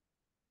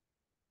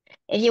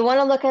 If you want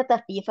to look at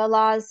the FIFA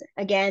laws,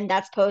 again,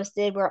 that's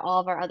posted where all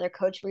of our other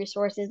coach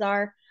resources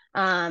are.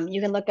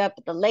 You can look up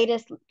the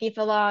latest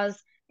FIFA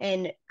laws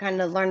and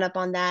kind of learn up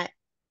on that.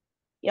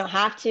 You don't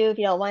have to if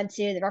you don't want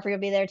to. The referee will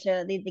be there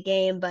to lead the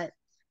game, but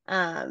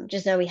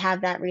just know we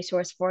have that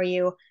resource for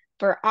you.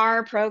 For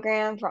our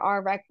program, for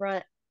our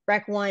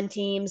Rec 1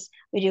 teams,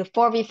 we do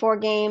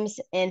 4v4 games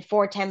and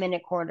 4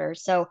 10-minute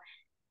quarters. So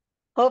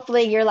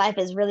hopefully your life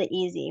is really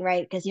easy,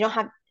 right? Because you don't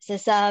have to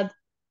sub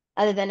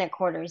other than at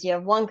quarters. You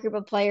have one group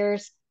of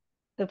players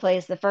who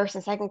plays the first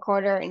and second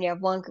quarter, and you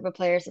have one group of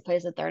players that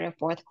plays the third and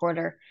fourth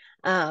quarter.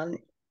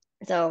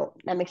 So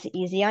that makes it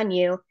easy on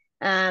you.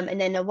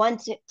 And then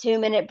the 2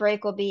 minute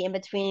break will be in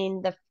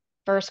between the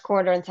first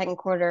quarter and second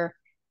quarter,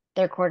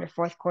 third quarter,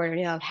 fourth quarter.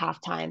 You have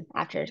halftime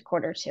after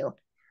quarter two.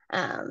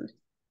 Um,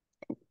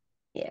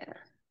 yeah.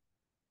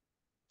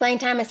 Playing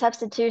time and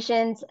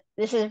substitutions.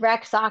 This is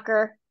rec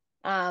soccer.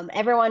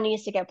 Everyone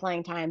needs to get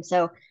playing time.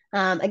 So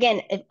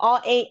again, if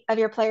all 8 of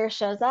your players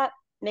shows up,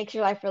 makes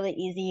your life really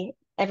easy.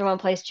 Everyone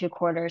plays 2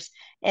 quarters.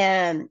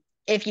 And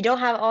if you don't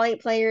have all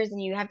 8 players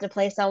and you have to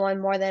play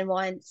someone more than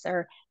once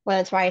or more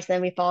than twice,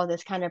 then we follow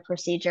this kind of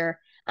procedure.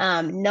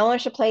 No one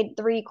should play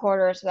 3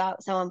 quarters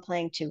without someone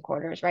playing 2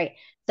 quarters, right?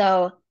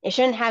 So it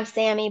shouldn't have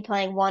Sammy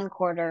playing 1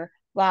 quarter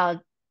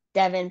while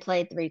Devin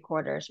played 3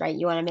 quarters, right?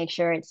 You want to make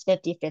sure it's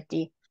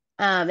 50-50.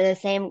 And the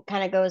same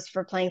kind of goes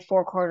for playing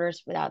 4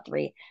 quarters without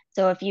 3.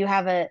 So if you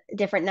have a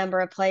different number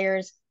of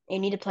players, you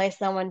need to play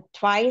someone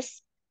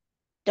twice,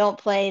 don't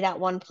play that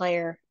one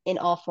player in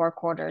all 4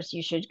 quarters.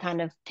 You should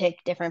kind of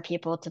pick different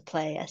people to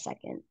play a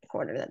second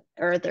quarter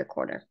or a third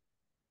quarter.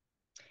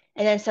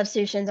 And then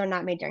substitutions are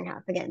not made during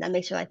half. Again, that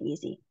makes your life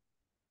easy.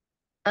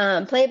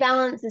 Play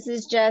balance, this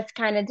is just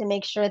kind of to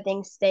make sure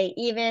things stay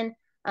even.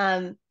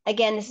 Again,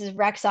 this is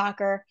rec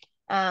soccer.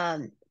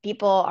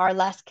 People are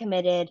less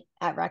committed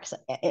at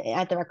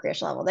the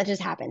recreational level. That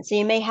just happens. So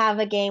you may have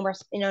a game where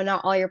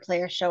not all your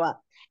players show up.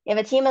 If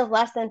a team is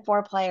less than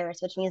 4 players,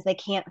 which means they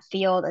can't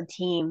field a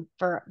team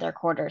for their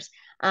quarters,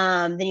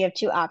 then you have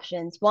 2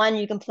 options. One,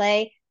 you can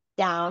play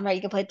down, right?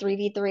 You can play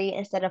 3v3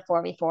 instead of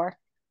 4v4.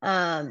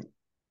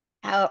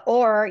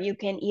 Or you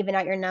can even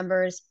out your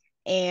numbers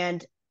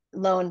and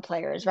loan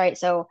players, right?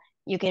 So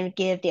you can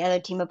give the other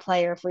team a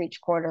player for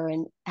each quarter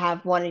and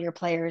have one of your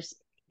players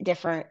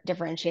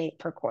differentiate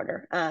per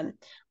quarter.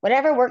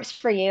 Whatever works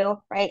for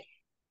you, right?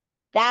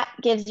 That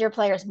gives your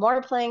players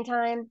more playing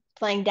time.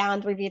 Playing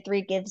down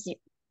 3v3 gives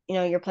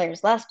your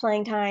players less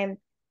playing time,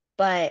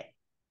 but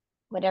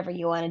whatever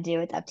you want to do,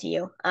 it's up to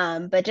you.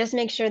 But just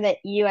make sure that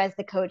you, as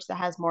the coach that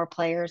has more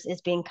players,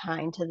 is being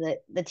kind to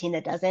the team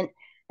that doesn't.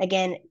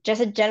 Again,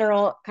 just a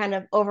general kind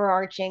of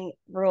overarching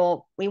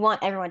rule. We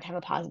want everyone to have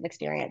a positive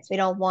experience. We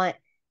don't want,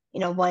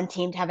 one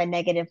team to have a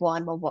negative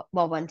one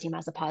while one team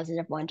has a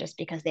positive one just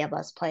because they have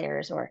less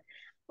players or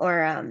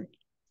aren't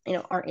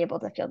able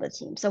to field the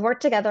team. So work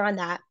together on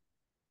that.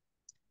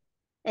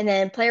 And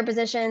then player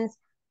positions.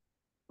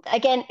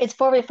 Again, it's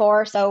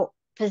 4v4, so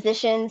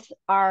positions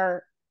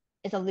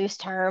is a loose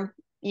term.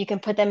 You can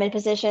put them in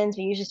positions.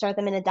 We usually start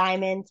them in a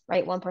diamond,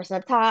 right? One person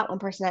up top, one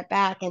person at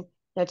back, and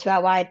 2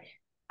 out wide.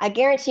 I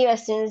guarantee you,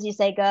 as soon as you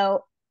say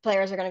go,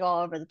 players are going to go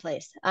all over the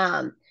place.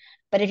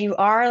 But if you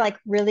are like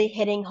really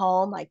hitting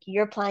home, like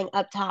you're playing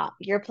up top,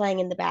 you're playing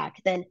in the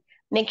back, then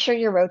make sure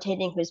you're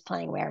rotating who's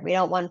playing where. We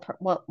don't want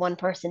one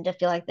person to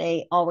feel like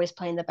they always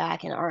play in the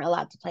back and aren't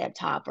allowed to play up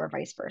top or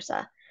vice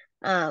versa.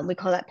 We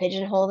call that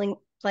pigeonholing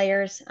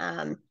players,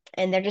 and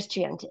they're just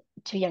too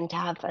young to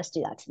have us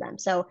do that to them.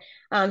 So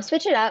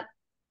switch it up,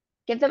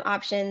 give them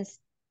options.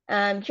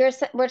 We're just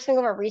gonna go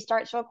over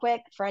restarts real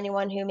quick for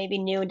anyone who maybe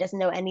new and doesn't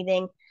know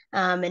anything,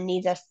 and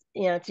needs us,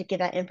 to give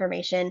that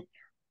information.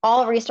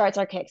 All restarts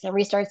are kicks, and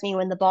restarts mean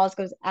when the balls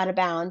goes out of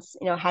bounds.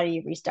 How do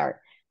you restart?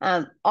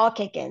 All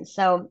kick-ins.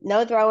 So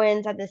no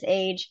throw-ins at this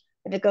age.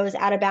 If it goes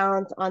out of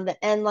bounds on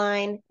the end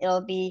line,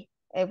 it'll be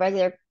a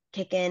regular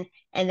kick-in,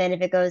 and then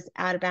if it goes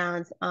out of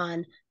bounds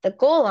on the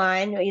goal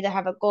line, you'll either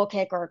have a goal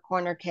kick or a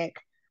corner kick.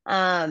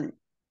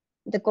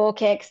 The goal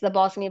kicks, the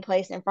ball's gonna be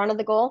placed in front of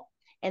the goal,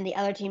 and the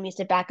other team needs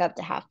to back up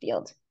to half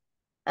field.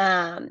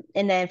 And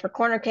then for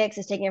corner kicks,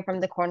 it's taken from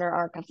the corner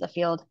arc of the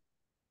field,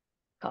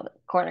 called it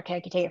corner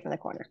kick. You take it from the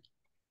corner.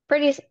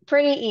 Pretty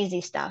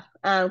easy stuff.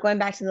 Going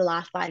back to the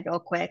last slide real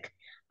quick.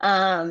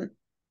 Oh,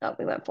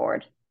 we went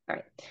forward. All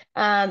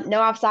right. No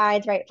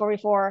offsides, right?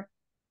 44.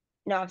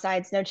 No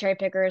offsides, no cherry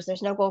pickers.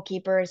 There's no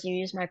goalkeepers. You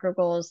use micro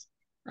goals.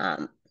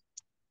 All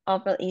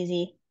real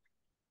easy.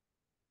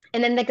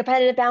 And then the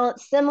competitive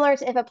balance, similar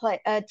to if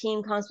a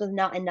team comes with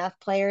not enough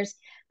players.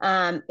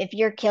 If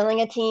you're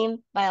killing a team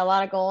by a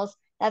lot of goals,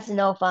 that's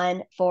no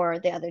fun for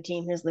the other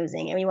team who's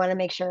losing. And we want to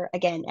make sure,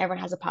 again,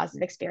 everyone has a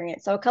positive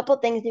experience. So a couple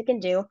things you can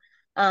do.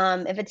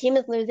 If a team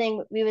is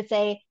losing, we would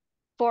say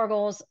 4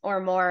 goals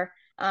or more.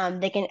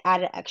 They can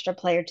add an extra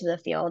player to the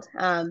field.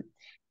 And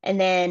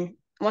then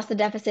once the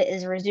deficit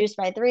is reduced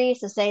by 3,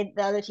 so say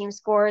the other team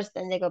scores,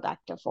 then they go back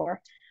to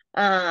 4.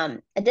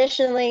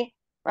 Additionally,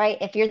 right,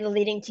 if you're the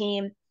leading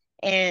team,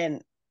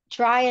 and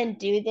try and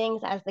do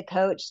things as the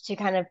coach to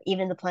kind of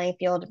even the playing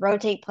field,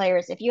 rotate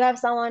players. If you have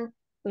someone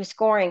who's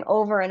scoring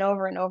over and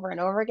over and over and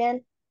over again,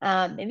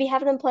 maybe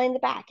have them play in the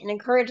back and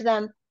encourage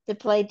them to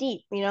play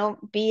deep.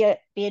 Be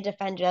a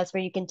defender. That's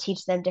where you can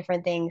teach them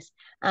different things,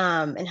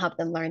 and help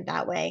them learn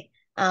that way.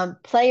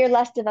 Play your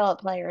less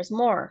developed players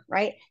more,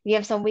 right? You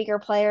have some weaker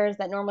players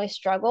that normally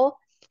struggle.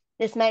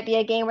 This might be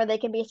a game where they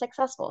can be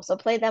successful. So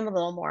play them a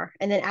little more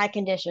and then add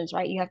conditions,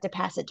 right? You have to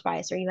pass it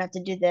twice or you have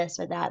to do this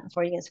or that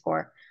before you can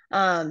score.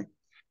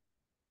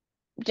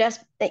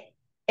 Just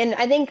and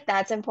I think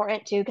that's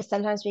important too, because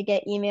sometimes we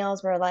get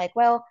emails where like,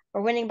 well,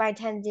 we're winning by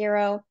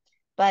 10-0,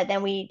 but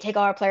then we take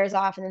all our players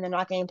off and then they're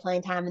not getting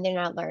playing time and they're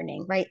not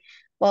learning, right?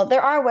 Well,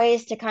 there are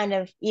ways to kind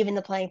of even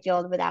the playing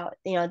field without,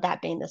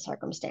 that being the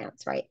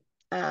circumstance, right?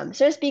 So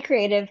just be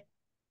creative,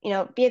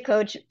 be a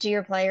coach to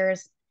your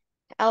players,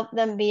 help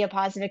them be a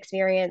positive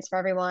experience for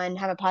everyone,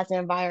 have a positive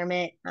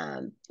environment.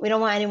 We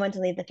don't want anyone to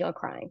leave the field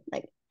crying,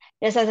 like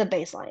just as a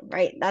baseline,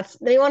 right?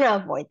 They want to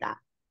avoid that.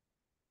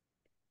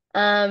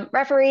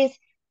 Referees,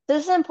 so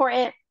this is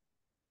important.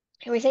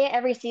 We say it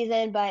every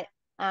season, but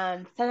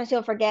sometimes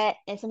people forget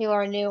and some people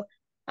are new.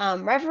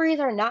 Referees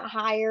are not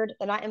hired,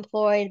 they're not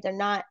employed, they're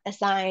not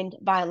assigned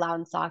by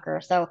Loudon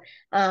Soccer. So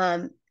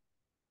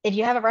if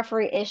you have a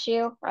referee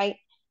issue, right,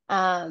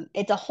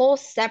 it's a whole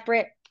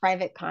separate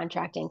private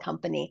contracting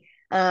company.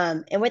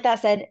 And with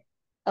that said,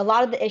 a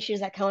lot of the issues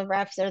that come with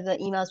refs or the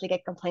emails we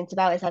get complaints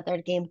about is that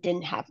their game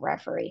didn't have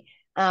referee.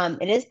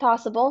 It is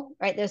possible,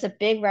 right? There's a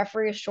big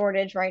referee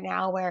shortage right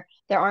now where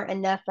there aren't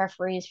enough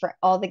referees for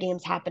all the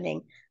games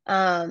happening.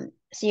 So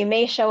you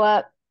may show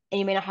up and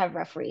you may not have a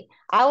referee.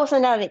 I will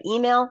send out an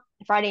email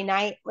Friday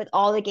night with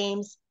all the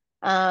games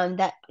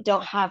that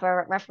don't have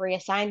a referee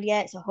assigned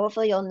yet. So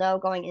hopefully you'll know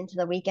going into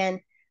the weekend.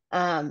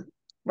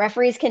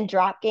 Referees can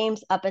drop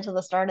games up until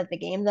the start of the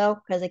game, though,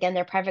 because again,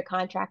 they're private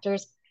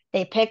contractors.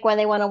 They pick when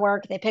they want to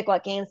work. They pick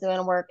what games they want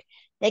to work.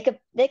 They could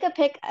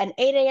pick an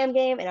 8 a.m.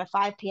 game and a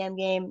 5 p.m.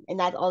 game, and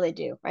that's all they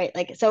do, right?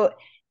 Like, so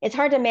it's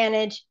hard to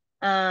manage.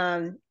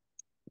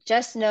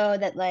 Just know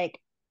that like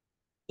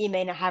you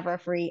may not have a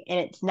referee, and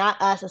it's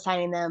not us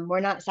assigning them.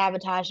 We're not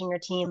sabotaging your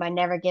team by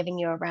never giving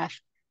you a ref.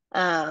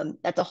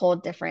 That's a whole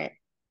different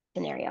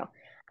scenario.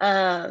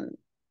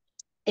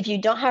 If you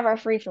don't have a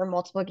referee for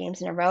multiple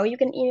games in a row, you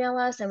can email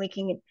us and we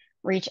can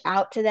reach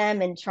out to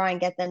them and try and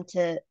get them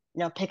to,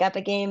 pick up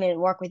a game and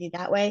work with you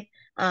that way.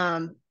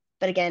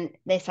 But again,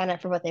 they sign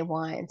up for what they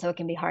want, and so it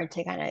can be hard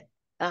to kind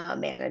of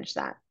manage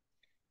that.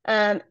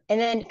 And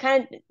then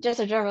kind of just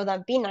a general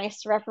them, be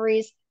nice to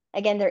referees.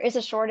 Again, there is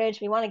a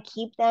shortage. We want to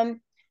keep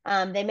them.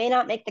 They may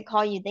not make the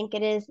call you think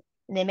it is.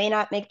 They may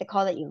not make the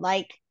call that you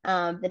like.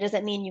 That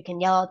doesn't mean you can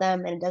yell at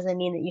them, and it doesn't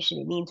mean that you should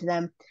be mean to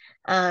them.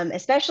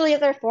 Especially if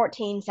they're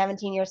 14,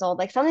 17 years old.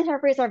 Like some of these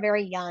referees are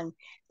very young.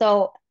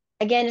 So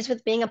again, just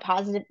with being a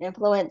positive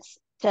influence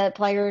to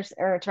players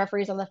or to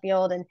referees on the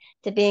field and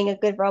to being a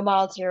good role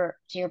model to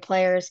your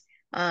players,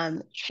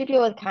 treat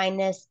people with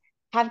kindness,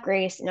 have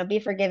grace, be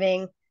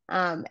forgiving.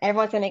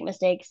 Everyone's gonna make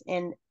mistakes,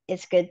 and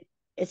it's good.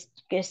 It's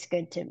just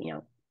good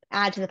to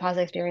add to the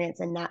positive experience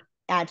and not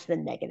add to the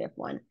negative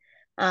one.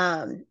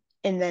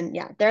 And then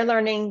yeah, they're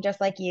learning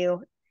just like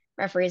you.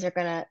 Referees are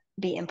gonna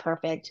be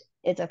imperfect.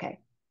 It's okay.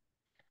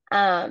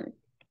 And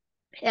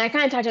I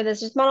kind of talked about this,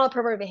 just model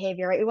appropriate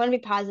behavior, right? We want to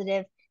be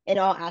positive in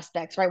all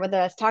aspects, right? Whether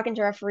that's talking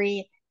to a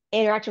referee,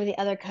 interacting with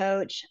the other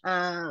coach,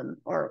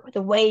 or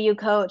the way you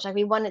coach. Like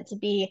we want it to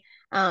be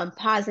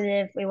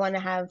positive. We want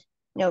to have,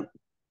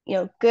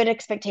 good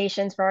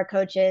expectations for our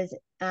coaches.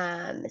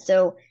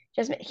 So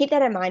just keep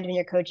that in mind when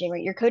you're coaching,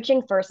 right? You're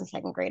coaching first and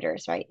second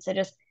graders, right? So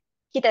just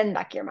keep that in the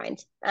back of your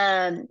mind.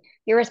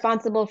 You're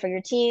responsible for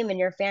your team and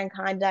your fan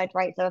conduct,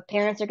 right? So if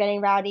parents are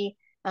getting rowdy,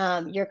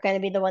 you're going to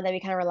be the one that we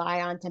kind of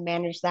rely on to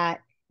manage that.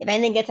 If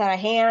anything gets out of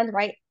hand,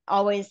 right,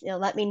 always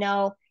let me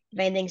know. If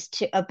anything's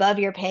above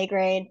your pay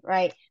grade,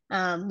 right,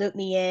 loop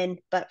me in.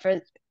 But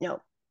for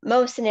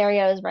most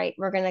scenarios, right,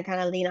 we're going to kind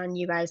of lean on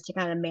you guys to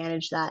kind of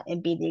manage that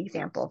and be the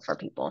example for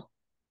people.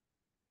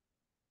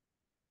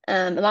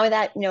 Along with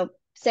that,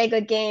 say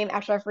good game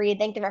after referee,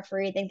 thank the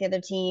referee, thank the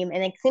other team,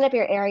 and then clean up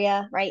your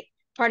area, right?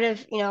 Part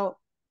of,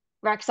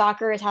 rec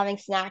soccer is having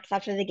snacks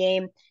after the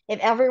game. If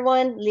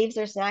everyone leaves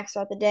their snacks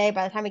throughout the day,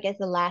 by the time it gets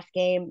to the last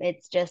game,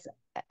 it's just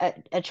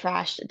a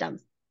trash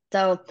dump.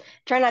 So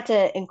try not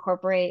to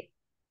incorporate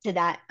to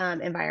that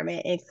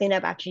environment and clean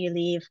up after you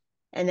leave.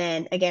 And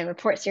then again,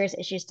 report serious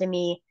issues to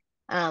me.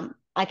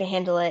 I can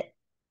handle it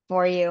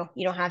for you.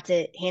 You don't have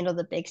to handle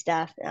the big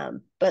stuff.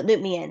 But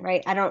loop me in,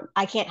 right?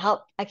 I can't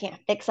help, I can't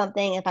fix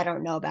something if I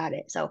don't know about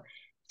it. So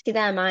keep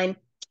that in mind.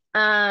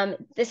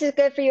 This is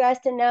good for you guys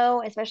to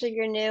know, especially if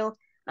you're new.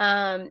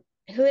 Um,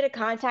 who to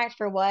contact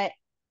for what.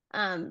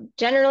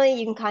 Generally,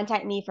 you can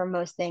contact me for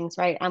most things,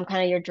 right? I'm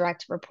kind of your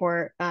direct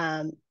report.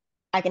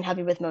 I can help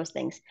you with most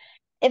things.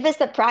 If it's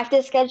the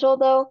practice schedule,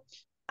 though,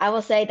 I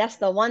will say that's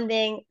the one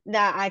thing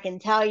that I can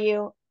tell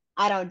you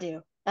I don't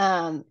do.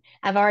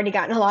 I've already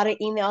gotten a lot of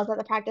emails about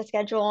the practice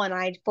schedule, and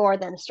I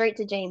forward them straight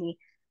to Jamie.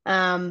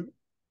 Um,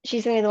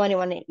 she's gonna be the one who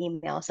wanted to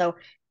email. So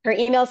her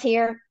email's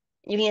here.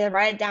 You can either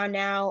write it down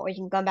now or you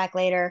can come back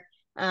later.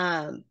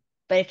 But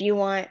if you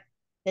want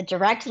the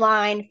direct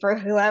line for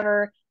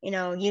whoever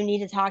you need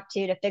to talk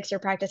to fix your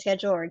practice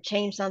schedule or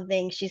change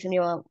something, she's gonna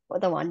be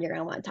the one you're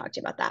gonna want to talk to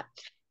about that.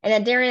 And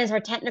then Darren is our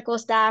technical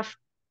staff.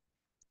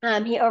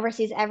 He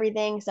oversees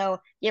everything. So if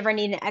you ever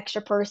need an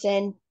extra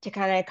person to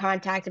kind of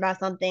contact about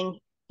something,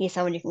 he's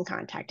someone you can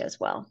contact as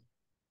well.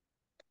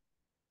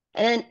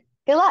 And then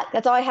good luck.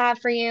 That's all I have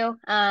for you.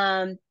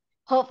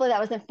 Hopefully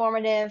that was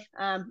informative.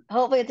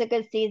 Hopefully it's a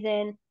good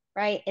season,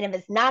 right? And if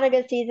it's not a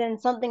good season,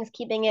 something's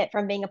keeping it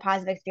from being a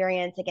positive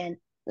experience. Again,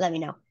 let me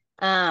know.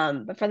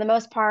 But for the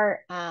most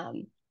part,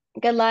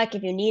 good luck.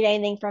 If you need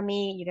anything from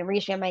me, you can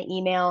reach me on my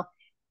email.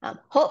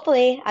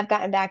 Hopefully I've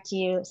gotten back to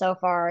you so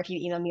far if you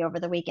email me over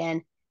the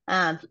weekend.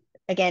 Um,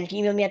 Again, if you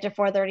email me after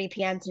 4:30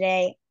 p.m.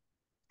 today,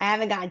 I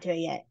haven't gotten to it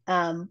yet.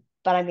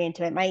 But I'm getting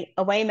to it. My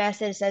away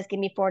message says give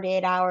me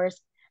 48 hours.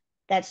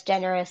 That's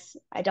generous.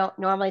 I don't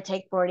normally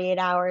take 48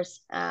 hours.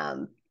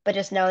 But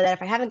just know that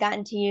if I haven't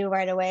gotten to you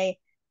right away,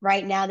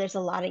 right now there's a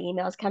lot of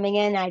emails coming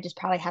in. I just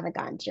probably haven't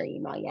gotten to your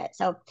email yet.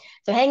 So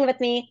hang with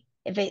me.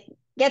 If it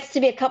gets to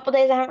be a couple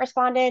days I haven't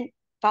responded,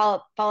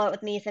 follow up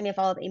with me, send me a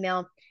follow-up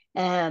email,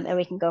 and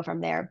we can go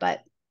from there.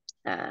 But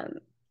um,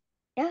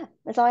 yeah,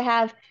 that's all I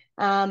have.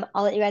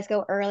 I'll let you guys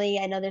go early.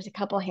 I know there's a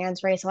couple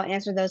hands raised, so I'll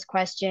answer those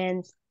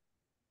questions.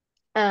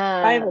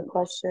 I have a Um,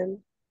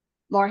 question.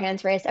 More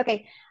hands raised.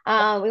 Okay.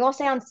 We won't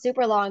stay on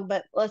super long,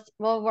 but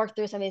we'll work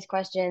through some of these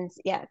questions.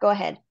 Yeah, go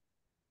ahead.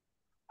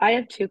 I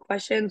have two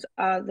questions.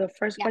 The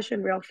first Yeah.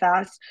 question, real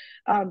fast,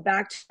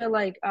 back to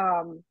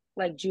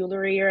like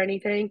jewelry or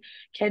anything.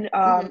 Can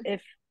Hmm.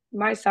 if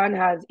my son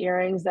has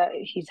earrings that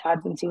he's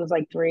had since he was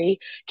like 3,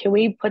 can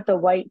we put the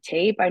white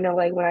tape? I know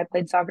like when I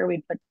played soccer,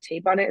 we'd put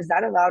tape on it. Is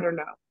that allowed or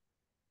no?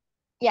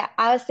 Yeah,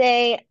 I would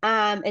say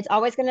it's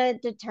always gonna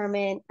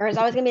determine, or it's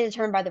always gonna be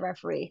determined by the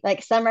referee.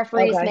 Like some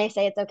referees Okay. may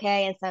say it's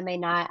okay and some may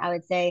not. I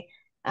would say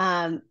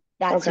that's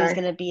who's Okay.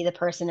 gonna be the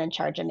person in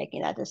charge of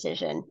making that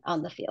decision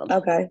on the field.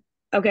 Okay.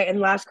 Okay. And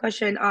last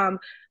question.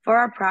 For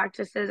our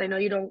practices, I know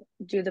you don't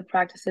do the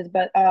practices,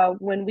 but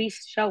when we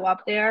show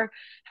up there,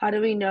 how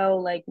do we know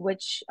like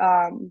which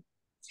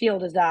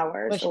field is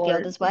ours Which field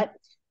or is what?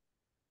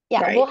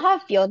 Yeah, we'll right?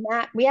 have field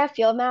map. We have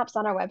field maps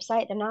on our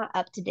website. They're not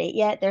up to date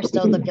yet. They're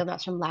still the field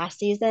maps from last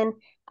season.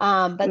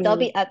 But they'll Mhm.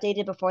 be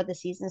updated before the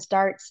season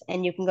starts,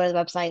 and you can go to the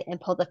website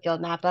and pull the field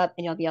map up,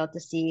 and you'll be able to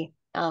see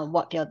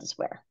what field is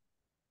where.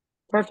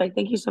 Perfect.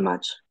 Thank you so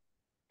much.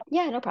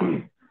 Yeah, no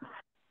problem.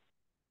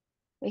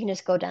 We can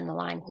just go down the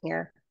line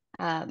here.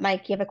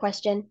 Mike, you have a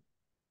question?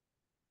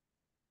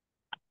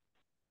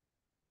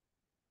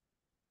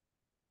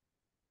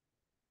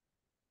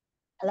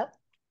 Hello?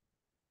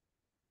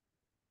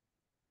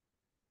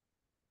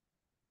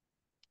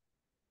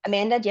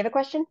 Amanda, do you have a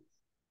question?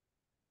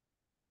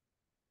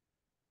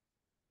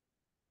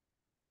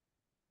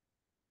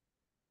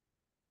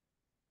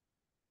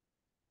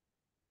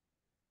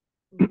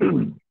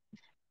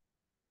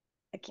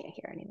 I can't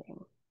hear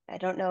anything. I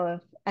don't know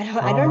if I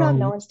don't know if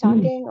no Um, one's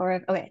talking or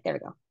if okay, there we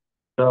go.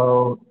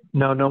 so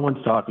no, no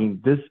one's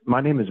talking.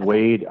 My name is Okay.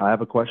 Wade. I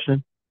have a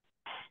question.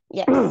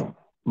 Yes.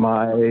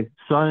 My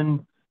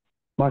son,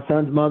 my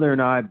son's mother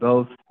and I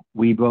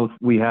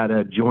we had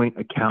a joint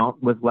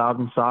account with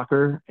Loudon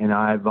Soccer, and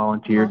I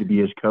volunteered Uh-huh. to be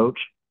his coach.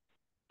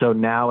 So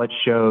now it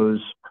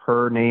shows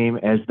her name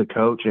as the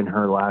coach and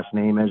her last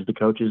name as the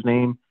coach's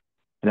name.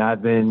 And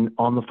I've been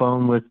on the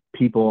phone with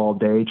people all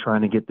day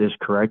trying to get this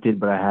corrected,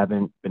 but I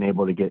haven't been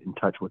able to get in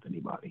touch with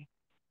anybody.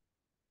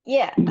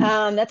 Yeah,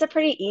 that's a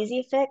pretty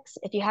easy fix.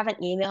 If you haven't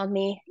emailed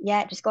me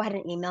yet, just go ahead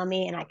and email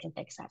me and I can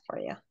fix that for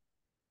you.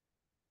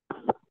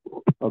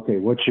 Okay,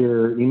 what's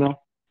your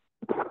email?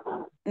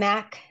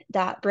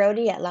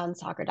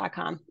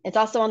 mac.brody@loudonsoccer.com. It's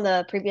also on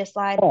the previous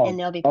slide Oh, and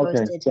it'll be okay,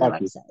 posted to the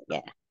got you. website.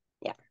 Yeah.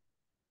 Yeah.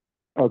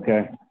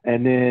 Okay.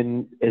 And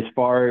then as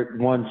far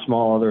one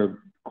small other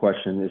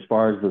question, as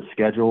far as the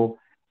schedule,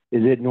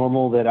 is it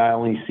normal that I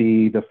only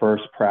see the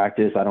first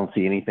practice? I don't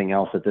see anything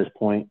else at this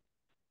point?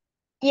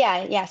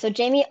 Yeah. Yeah. So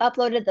Jamie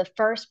uploaded the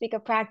first week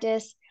of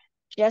practice.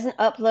 She doesn't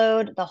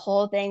upload the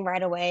whole thing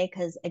right away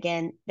because,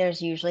 again,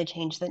 there's usually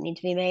changes that need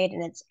to be made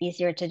and it's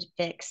easier to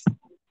fix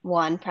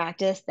one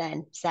practice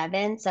than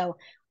seven. So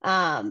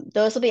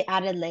those will be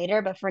added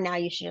later, but for now,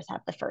 you should just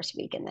have the first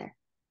week in there.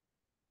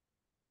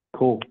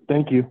 Cool.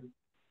 Thank you.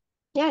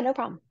 Yeah, no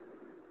problem.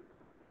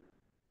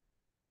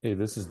 Hey,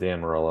 this is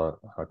Dan Morella.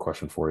 A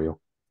question for you.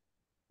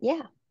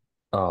 Yeah.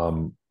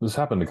 This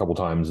happened a couple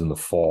times in the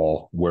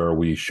fall where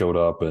we showed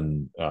up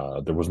and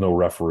there was no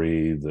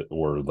referee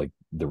or like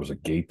there was a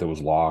gate that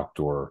was locked,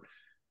 or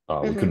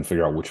we Hmm. couldn't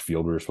figure out which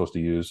field we were supposed to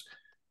use.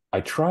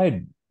 I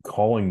tried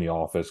calling the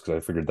office because I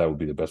figured that would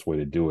be the best way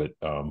to do it.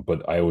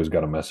 But I always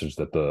got a message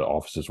that the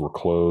offices were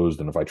closed.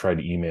 And if I tried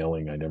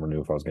emailing, I never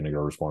knew if I was going to get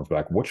a response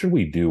back. What should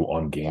we do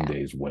on game Yeah.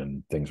 days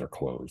when things are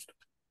closed?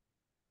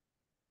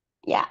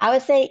 Yeah. I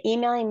would say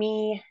emailing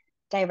me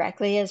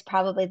directly is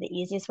probably the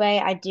easiest way.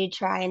 I do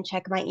try and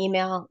check my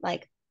email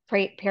like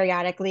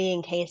periodically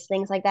in case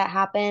things like that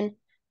happen.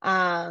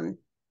 Um,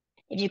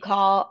 if you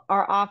call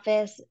our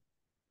office,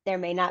 there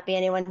may not be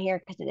anyone here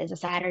because it is a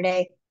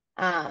Saturday.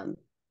 Um,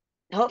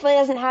 hopefully it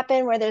doesn't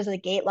happen where there's a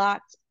gate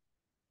locked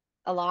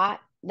a lot.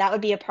 That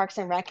would be a Parks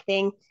and Rec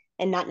thing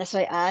and not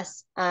necessarily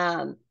us.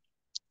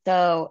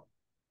 So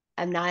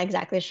I'm not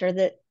exactly sure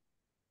that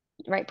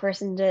the right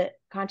person to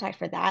contact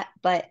for that,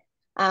 but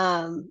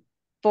um, You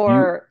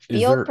for is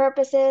field there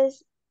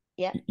purposes,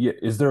 yeah, Yeah,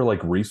 is there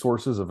like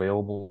resources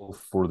available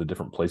for the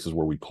different places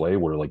where we play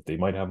where like they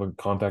might have a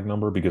contact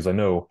number? Because I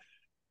know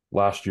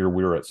last year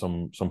we were at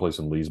someplace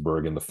in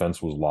Leesburg and the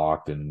fence was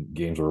locked and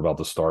games were about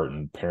to start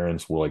and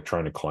parents were like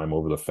trying to climb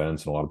over the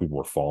fence and a lot of people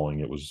were falling.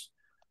 It was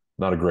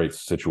not a great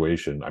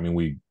situation. I mean,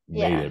 we made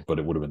yeah, it, but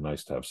it would have been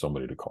nice to have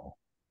somebody to call.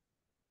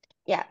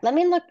 yeah. Let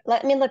me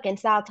look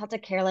into that. I'll talk to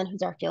Carolyn,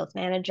 who's our fields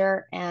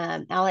manager,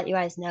 and I'll let you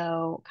guys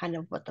know kind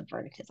of what the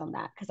verdict is on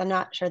that because I'm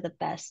not sure the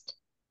best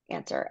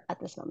answer at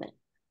this moment.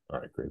 All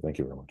right, great. Thank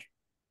you very much.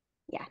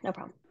 Yeah, no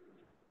problem.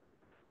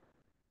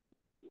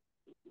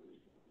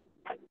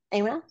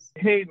 Anyone else?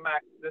 Hey,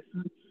 Max,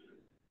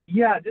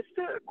 yeah, just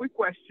a quick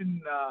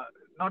question.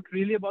 Not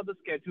really about the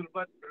schedule,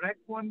 but Rec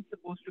 1's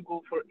supposed to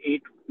go for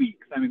 8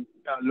 weeks. I mean,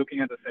 looking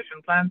at the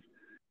session plans.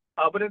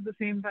 But at the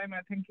same time, I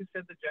think you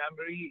said the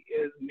Jamboree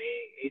is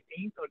May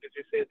 18th, or did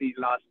you say the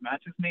last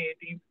match is May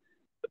 18th?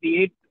 But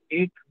the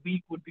eighth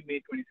week would be May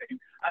 22nd.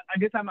 I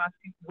guess I'm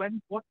asking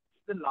what's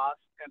the last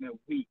kind of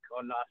week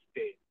or last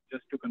day,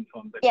 just to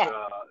confirm that Yeah,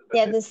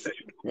 yeah. the This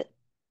session.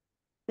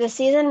 the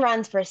season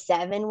runs for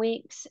 7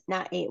 weeks,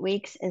 not 8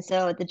 weeks, and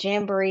so the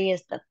Jamboree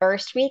is the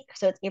first week,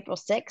 so it's April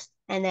 6th,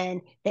 and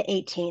then the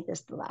 18th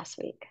is the last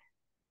week.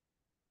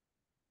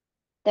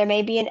 There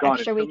may be an Got it.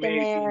 extra So week in May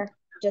 18th, there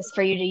just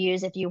for you to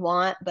use if you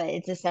want, but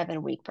it's a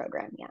 7 week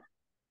program. Yeah.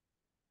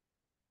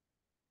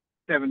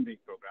 7 week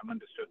program.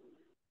 Understood.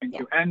 Thank Yeah.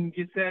 you. And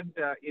you said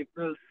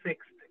April 6th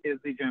is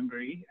the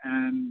Jamboree,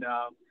 and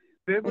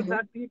where would Hmm.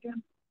 that be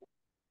again?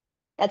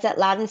 That's at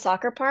Loudon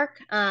Soccer Park.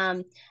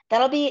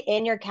 That'll be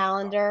in your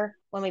calendar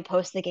when we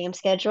post the game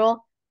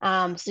schedule.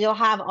 So you'll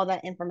have all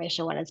that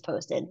information when it's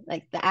posted,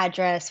 like the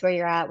address, where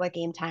you're at, what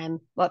game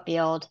time, what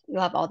field.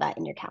 You'll have all that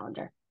in your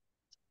calendar.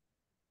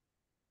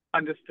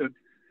 Understood.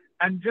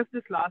 And just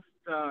this last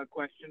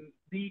question,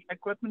 the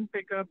equipment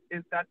pickup,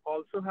 is that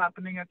also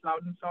happening at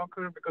Loudon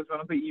Soccer? Because one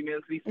of the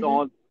emails we Hmm.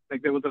 saw,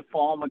 like there was a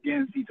form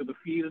against each of the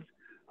fields.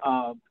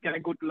 Can I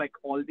go to like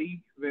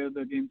Aldi, where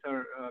the games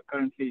are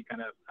currently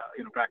kind of,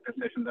 practice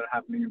sessions are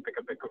happening, and pick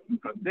up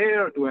equipment from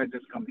there, or do I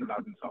just come to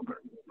Loudon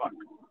Soccer Park?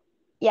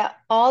 Yeah,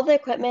 all the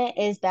equipment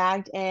is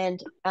bagged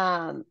and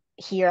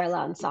here at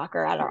Loudon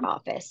Soccer at our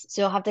office.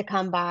 So you'll have to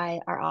come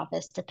by our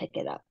office to pick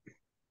it up.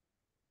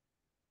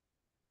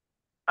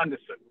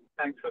 Understood.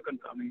 Thanks for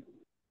confirming.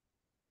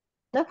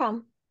 No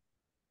problem.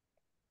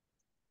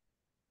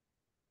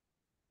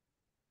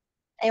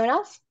 Anyone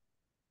else?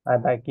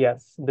 I'm back.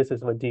 Yes, this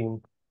is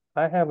Vadim.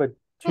 I have Hi.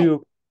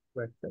 two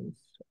questions.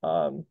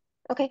 Um,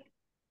 Okay.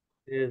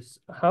 is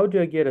how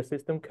do I get a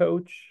system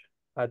coach?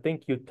 I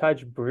think you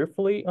touched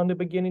briefly on the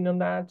beginning on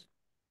that,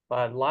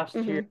 but last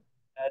year Hmm.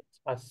 that's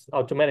us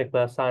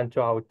automatically assigned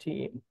to our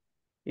team.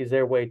 Is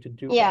there a way to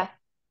do Yeah. that?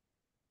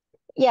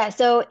 Yeah.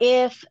 So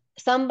if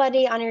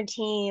somebody on your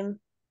team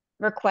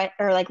request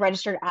or like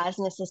registered as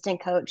an assistant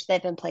coach,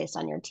 they've been placed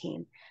on your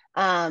team.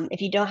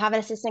 If you don't have an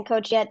assistant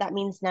coach yet, that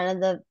means none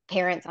of the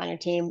parents on your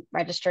team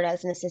registered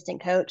as an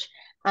assistant coach.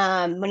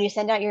 When you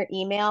send out your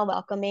email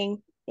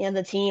welcoming,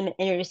 the team and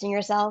introducing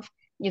yourself,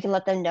 you can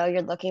let them know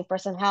you're looking for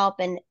some help.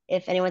 And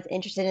if anyone's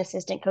interested in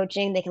assistant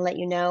coaching, they can let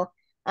you know.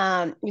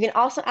 You can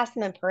also ask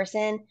them in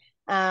person.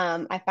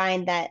 I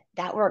find that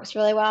that works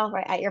really well,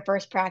 right? At your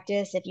first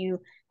practice, if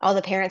you all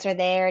the parents are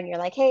there and you're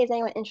like, hey, is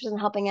anyone interested in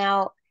helping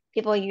out?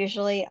 people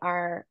usually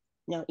are,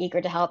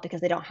 eager to help because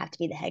they don't have to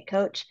be the head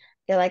coach.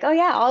 They're like, oh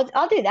yeah,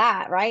 I'll do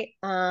that, right?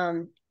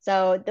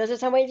 So those are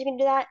some ways you can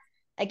do that.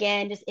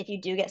 Again, just if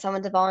you do get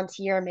someone to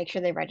volunteer, make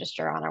sure they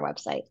register on our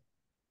website.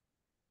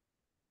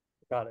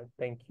 Got it.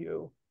 Thank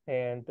you.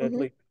 And that Hmm.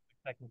 leads to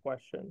the second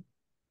question.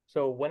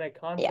 So when I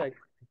Yeah, contact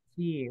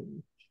the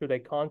team, should I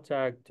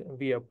contact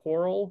via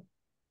portal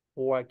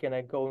or can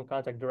I go and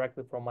contact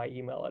directly from my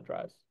email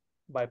address,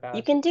 you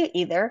bypassing? can do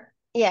either.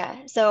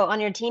 Yeah. So on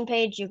your team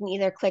page, you can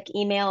either click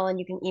email and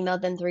you can email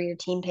them through your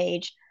team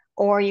page,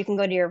 or you can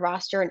go to your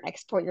roster and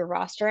export your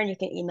roster and you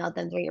can email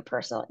them through your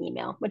personal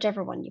email,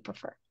 whichever one you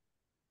prefer.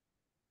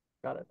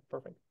 Got it.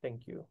 Perfect.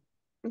 Thank you.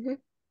 Hmm.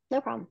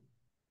 No problem.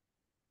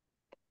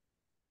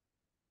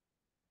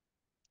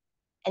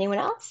 Anyone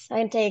else? I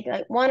can take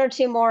like one or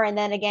two more, and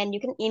then again, you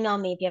can email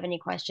me if you have any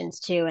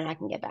questions too, and I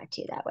can get back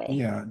to you that way.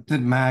 Yeah,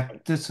 did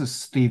Mac, this is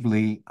Steve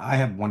Lee. I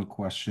have one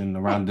question Hi.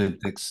 around the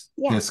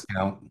Yeah.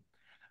 discount.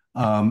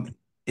 Um,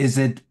 is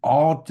it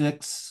all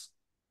Dick's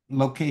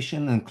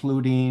location,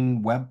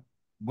 including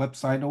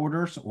website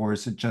orders, or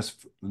is it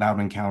just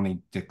Loudoun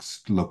County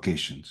Dick's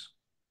locations?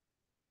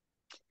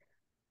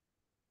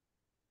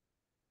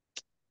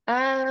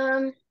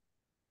 Um,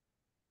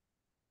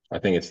 I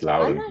think it's I'm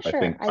Loudon. not sure.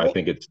 I think, I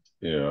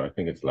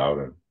think it's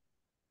Loudon.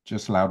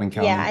 Just Loudoun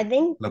yeah, I County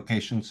think,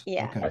 locations?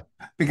 yeah, Okay.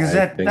 I because I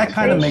that think that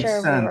kind of pretty so. makes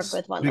sure we work sense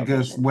with one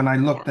because location. when I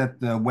Yeah. looked at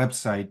the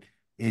website,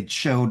 it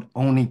showed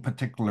only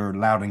particular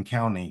Loudoun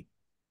County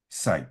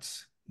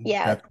sites.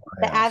 Yeah. That's why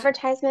I The asked.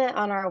 advertisement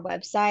on our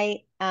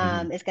website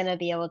Mhm. is going to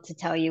be able to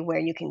tell you where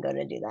you can go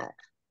to do that.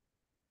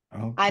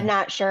 I'm Okay.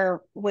 not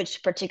sure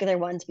which particular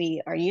ones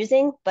we are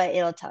using, but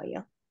it'll tell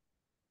you.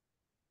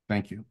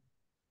 Thank you.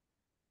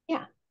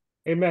 Yeah.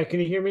 Hey Matt, can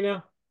you hear me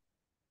now?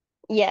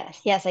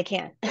 Yes. Yes, I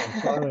can.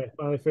 Oh,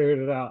 finally figured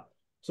it out.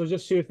 So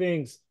just two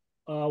things.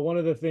 One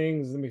of the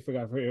things, let me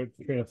figure out for your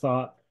train of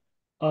thought.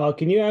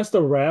 Can you ask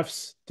the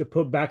refs to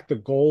put back the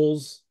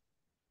goals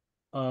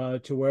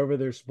to wherever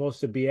they're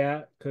supposed to be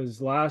at?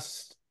 Because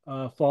last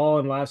fall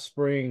and last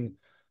spring,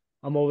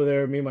 I'm over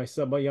there, me and my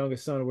son, my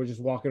youngest son, we're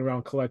just walking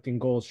around collecting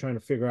goals, trying to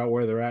figure out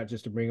where they're at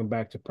just to bring them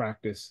back to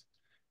practice.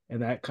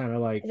 And that kind of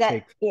Is like that,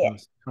 takes yeah.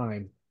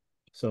 time.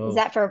 Is So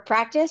that for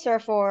practice or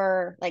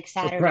for like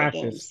Saturday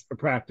games? for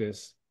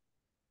practice.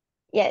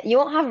 Yeah, you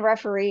won't have a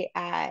referee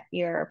at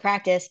your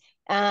practice.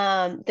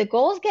 The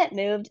goals get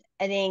moved,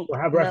 I think,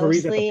 We'll have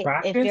referees at the mostly if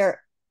practice. you're,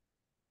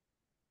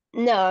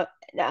 no,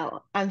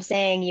 no, I'm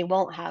saying you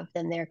won't have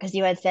them there because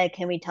you had said,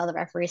 can we tell the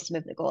referees to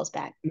move the goals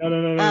back?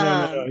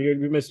 No.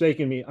 You're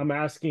mistaking me. I'm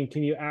asking,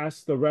 can you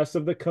ask the rest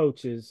of the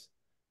coaches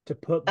to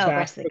put Oh, back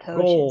rest of the the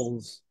coaches.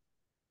 goals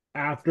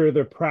after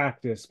the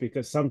practice?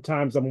 Because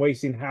sometimes I'm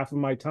wasting half of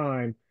my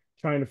time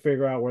trying to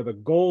figure out where the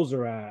goals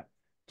are at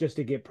just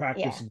to get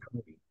practice Yeah.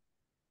 going.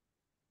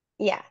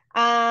 Yeah.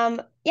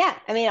 Yeah.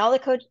 I mean,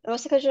 most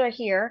of the coaches are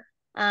here.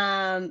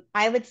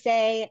 I would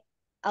say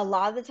a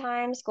lot of the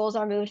times goals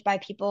are moved by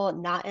people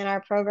not in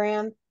our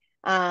program,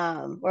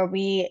 where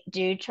we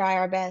do try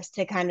our best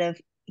to kind of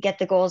get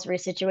the goals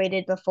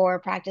resituated before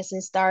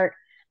practices start.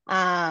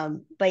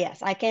 But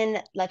yes, I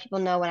can let people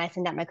know when I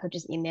send out my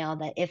coach's email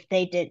that if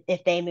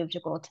they moved a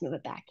goal to move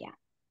it back. Yeah.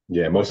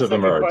 Yeah, My most of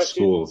them second are at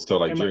question, school. So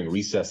like and my during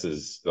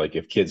recesses, like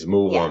if kids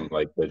move Yeah. them,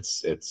 like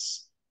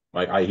it's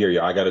like I hear you.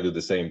 I got to do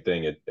the same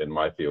thing in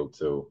my field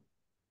too,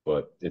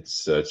 but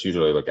it's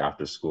usually like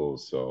after school,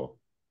 so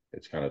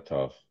it's kind of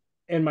tough.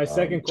 and my Um,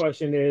 second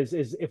question is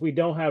if we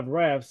don't have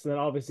refs, then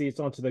obviously it's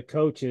on to the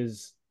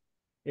coaches,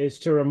 is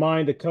to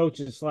remind the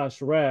coaches slash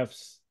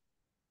refs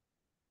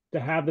to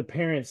have the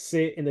parents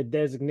sit in the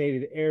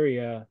designated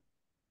area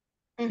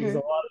because a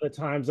Hmm. lot of the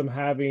times I'm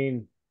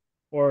having,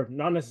 or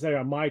not necessarily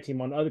on my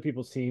team, on other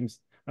people's teams,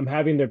 I'm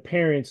having their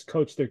parents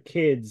coach their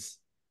kids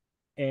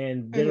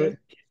and their Hmm.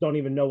 kids don't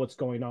even know what's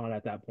going on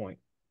at that point.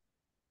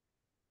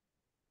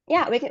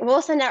 Yeah,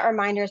 we'll send out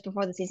reminders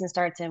before the season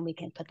starts and we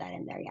can put that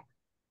in there. Yeah.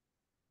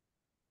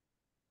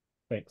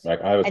 Thanks.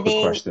 Mike, I have a I quick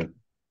think, question.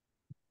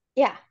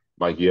 yeah.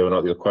 Mike, you have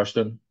another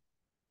question?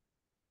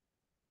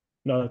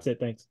 No, that's it.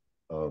 Thanks.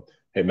 Uh,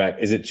 hey, Mac,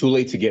 is it too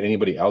late to get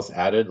anybody else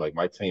added? Like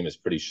my team is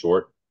pretty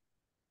short.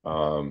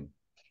 Um,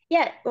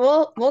 Yeah,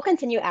 we'll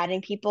continue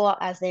adding people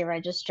as they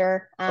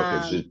register.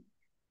 okay,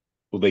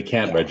 well, they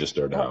can't Yeah.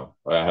 register Well,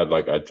 now.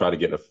 I tried to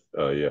get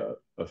yeah,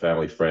 a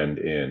family friend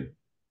in,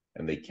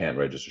 and they can't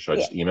register. Should I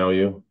yeah. just email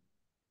you?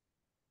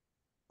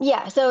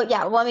 Yeah. So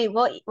yeah, well, I mean,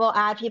 we'll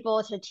add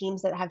people to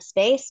teams that have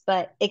space,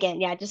 but again,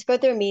 yeah, just go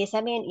through me,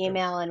 send me an Okay,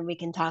 email, and we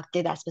can talk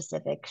through that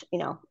specific,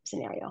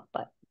 scenario.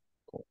 But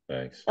cool.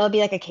 Thanks. it'll be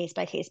like a case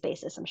by case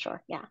basis, I'm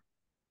sure. Yeah.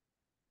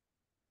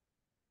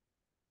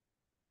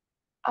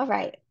 All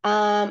right.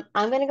 I'm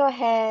gonna go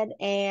ahead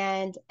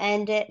and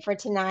end it for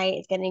tonight.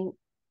 It's getting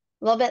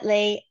a little bit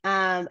late.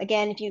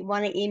 Again, if you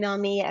want to email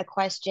me a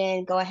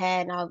question, go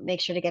ahead and I'll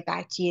make sure to get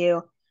back to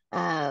you.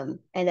 And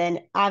then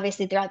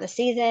obviously throughout the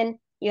season,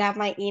 you have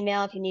my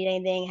email. If you need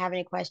anything, have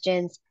any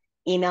questions,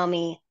 email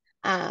me.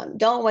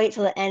 Don't wait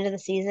till the end of the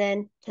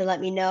season to let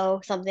me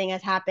know something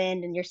has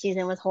happened and your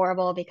season was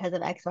horrible because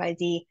of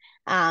XYZ.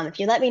 If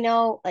you let me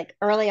know like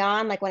early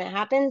on, like when it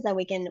happens, then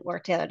we can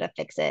work together to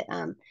fix it.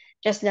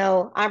 Just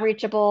know I'm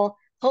reachable.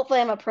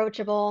 Hopefully I'm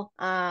approachable.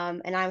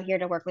 And I'm here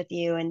to work with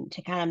you and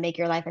to kind of make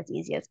your life as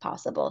easy as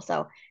possible.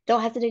 So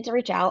don't hesitate to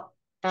reach out.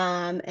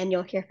 And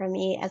you'll hear from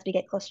me as we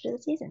get closer to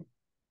the season.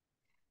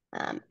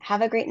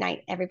 Have a great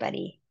night,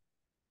 everybody.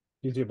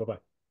 You too. Bye bye.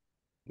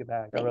 Get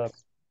back.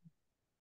 Thanks.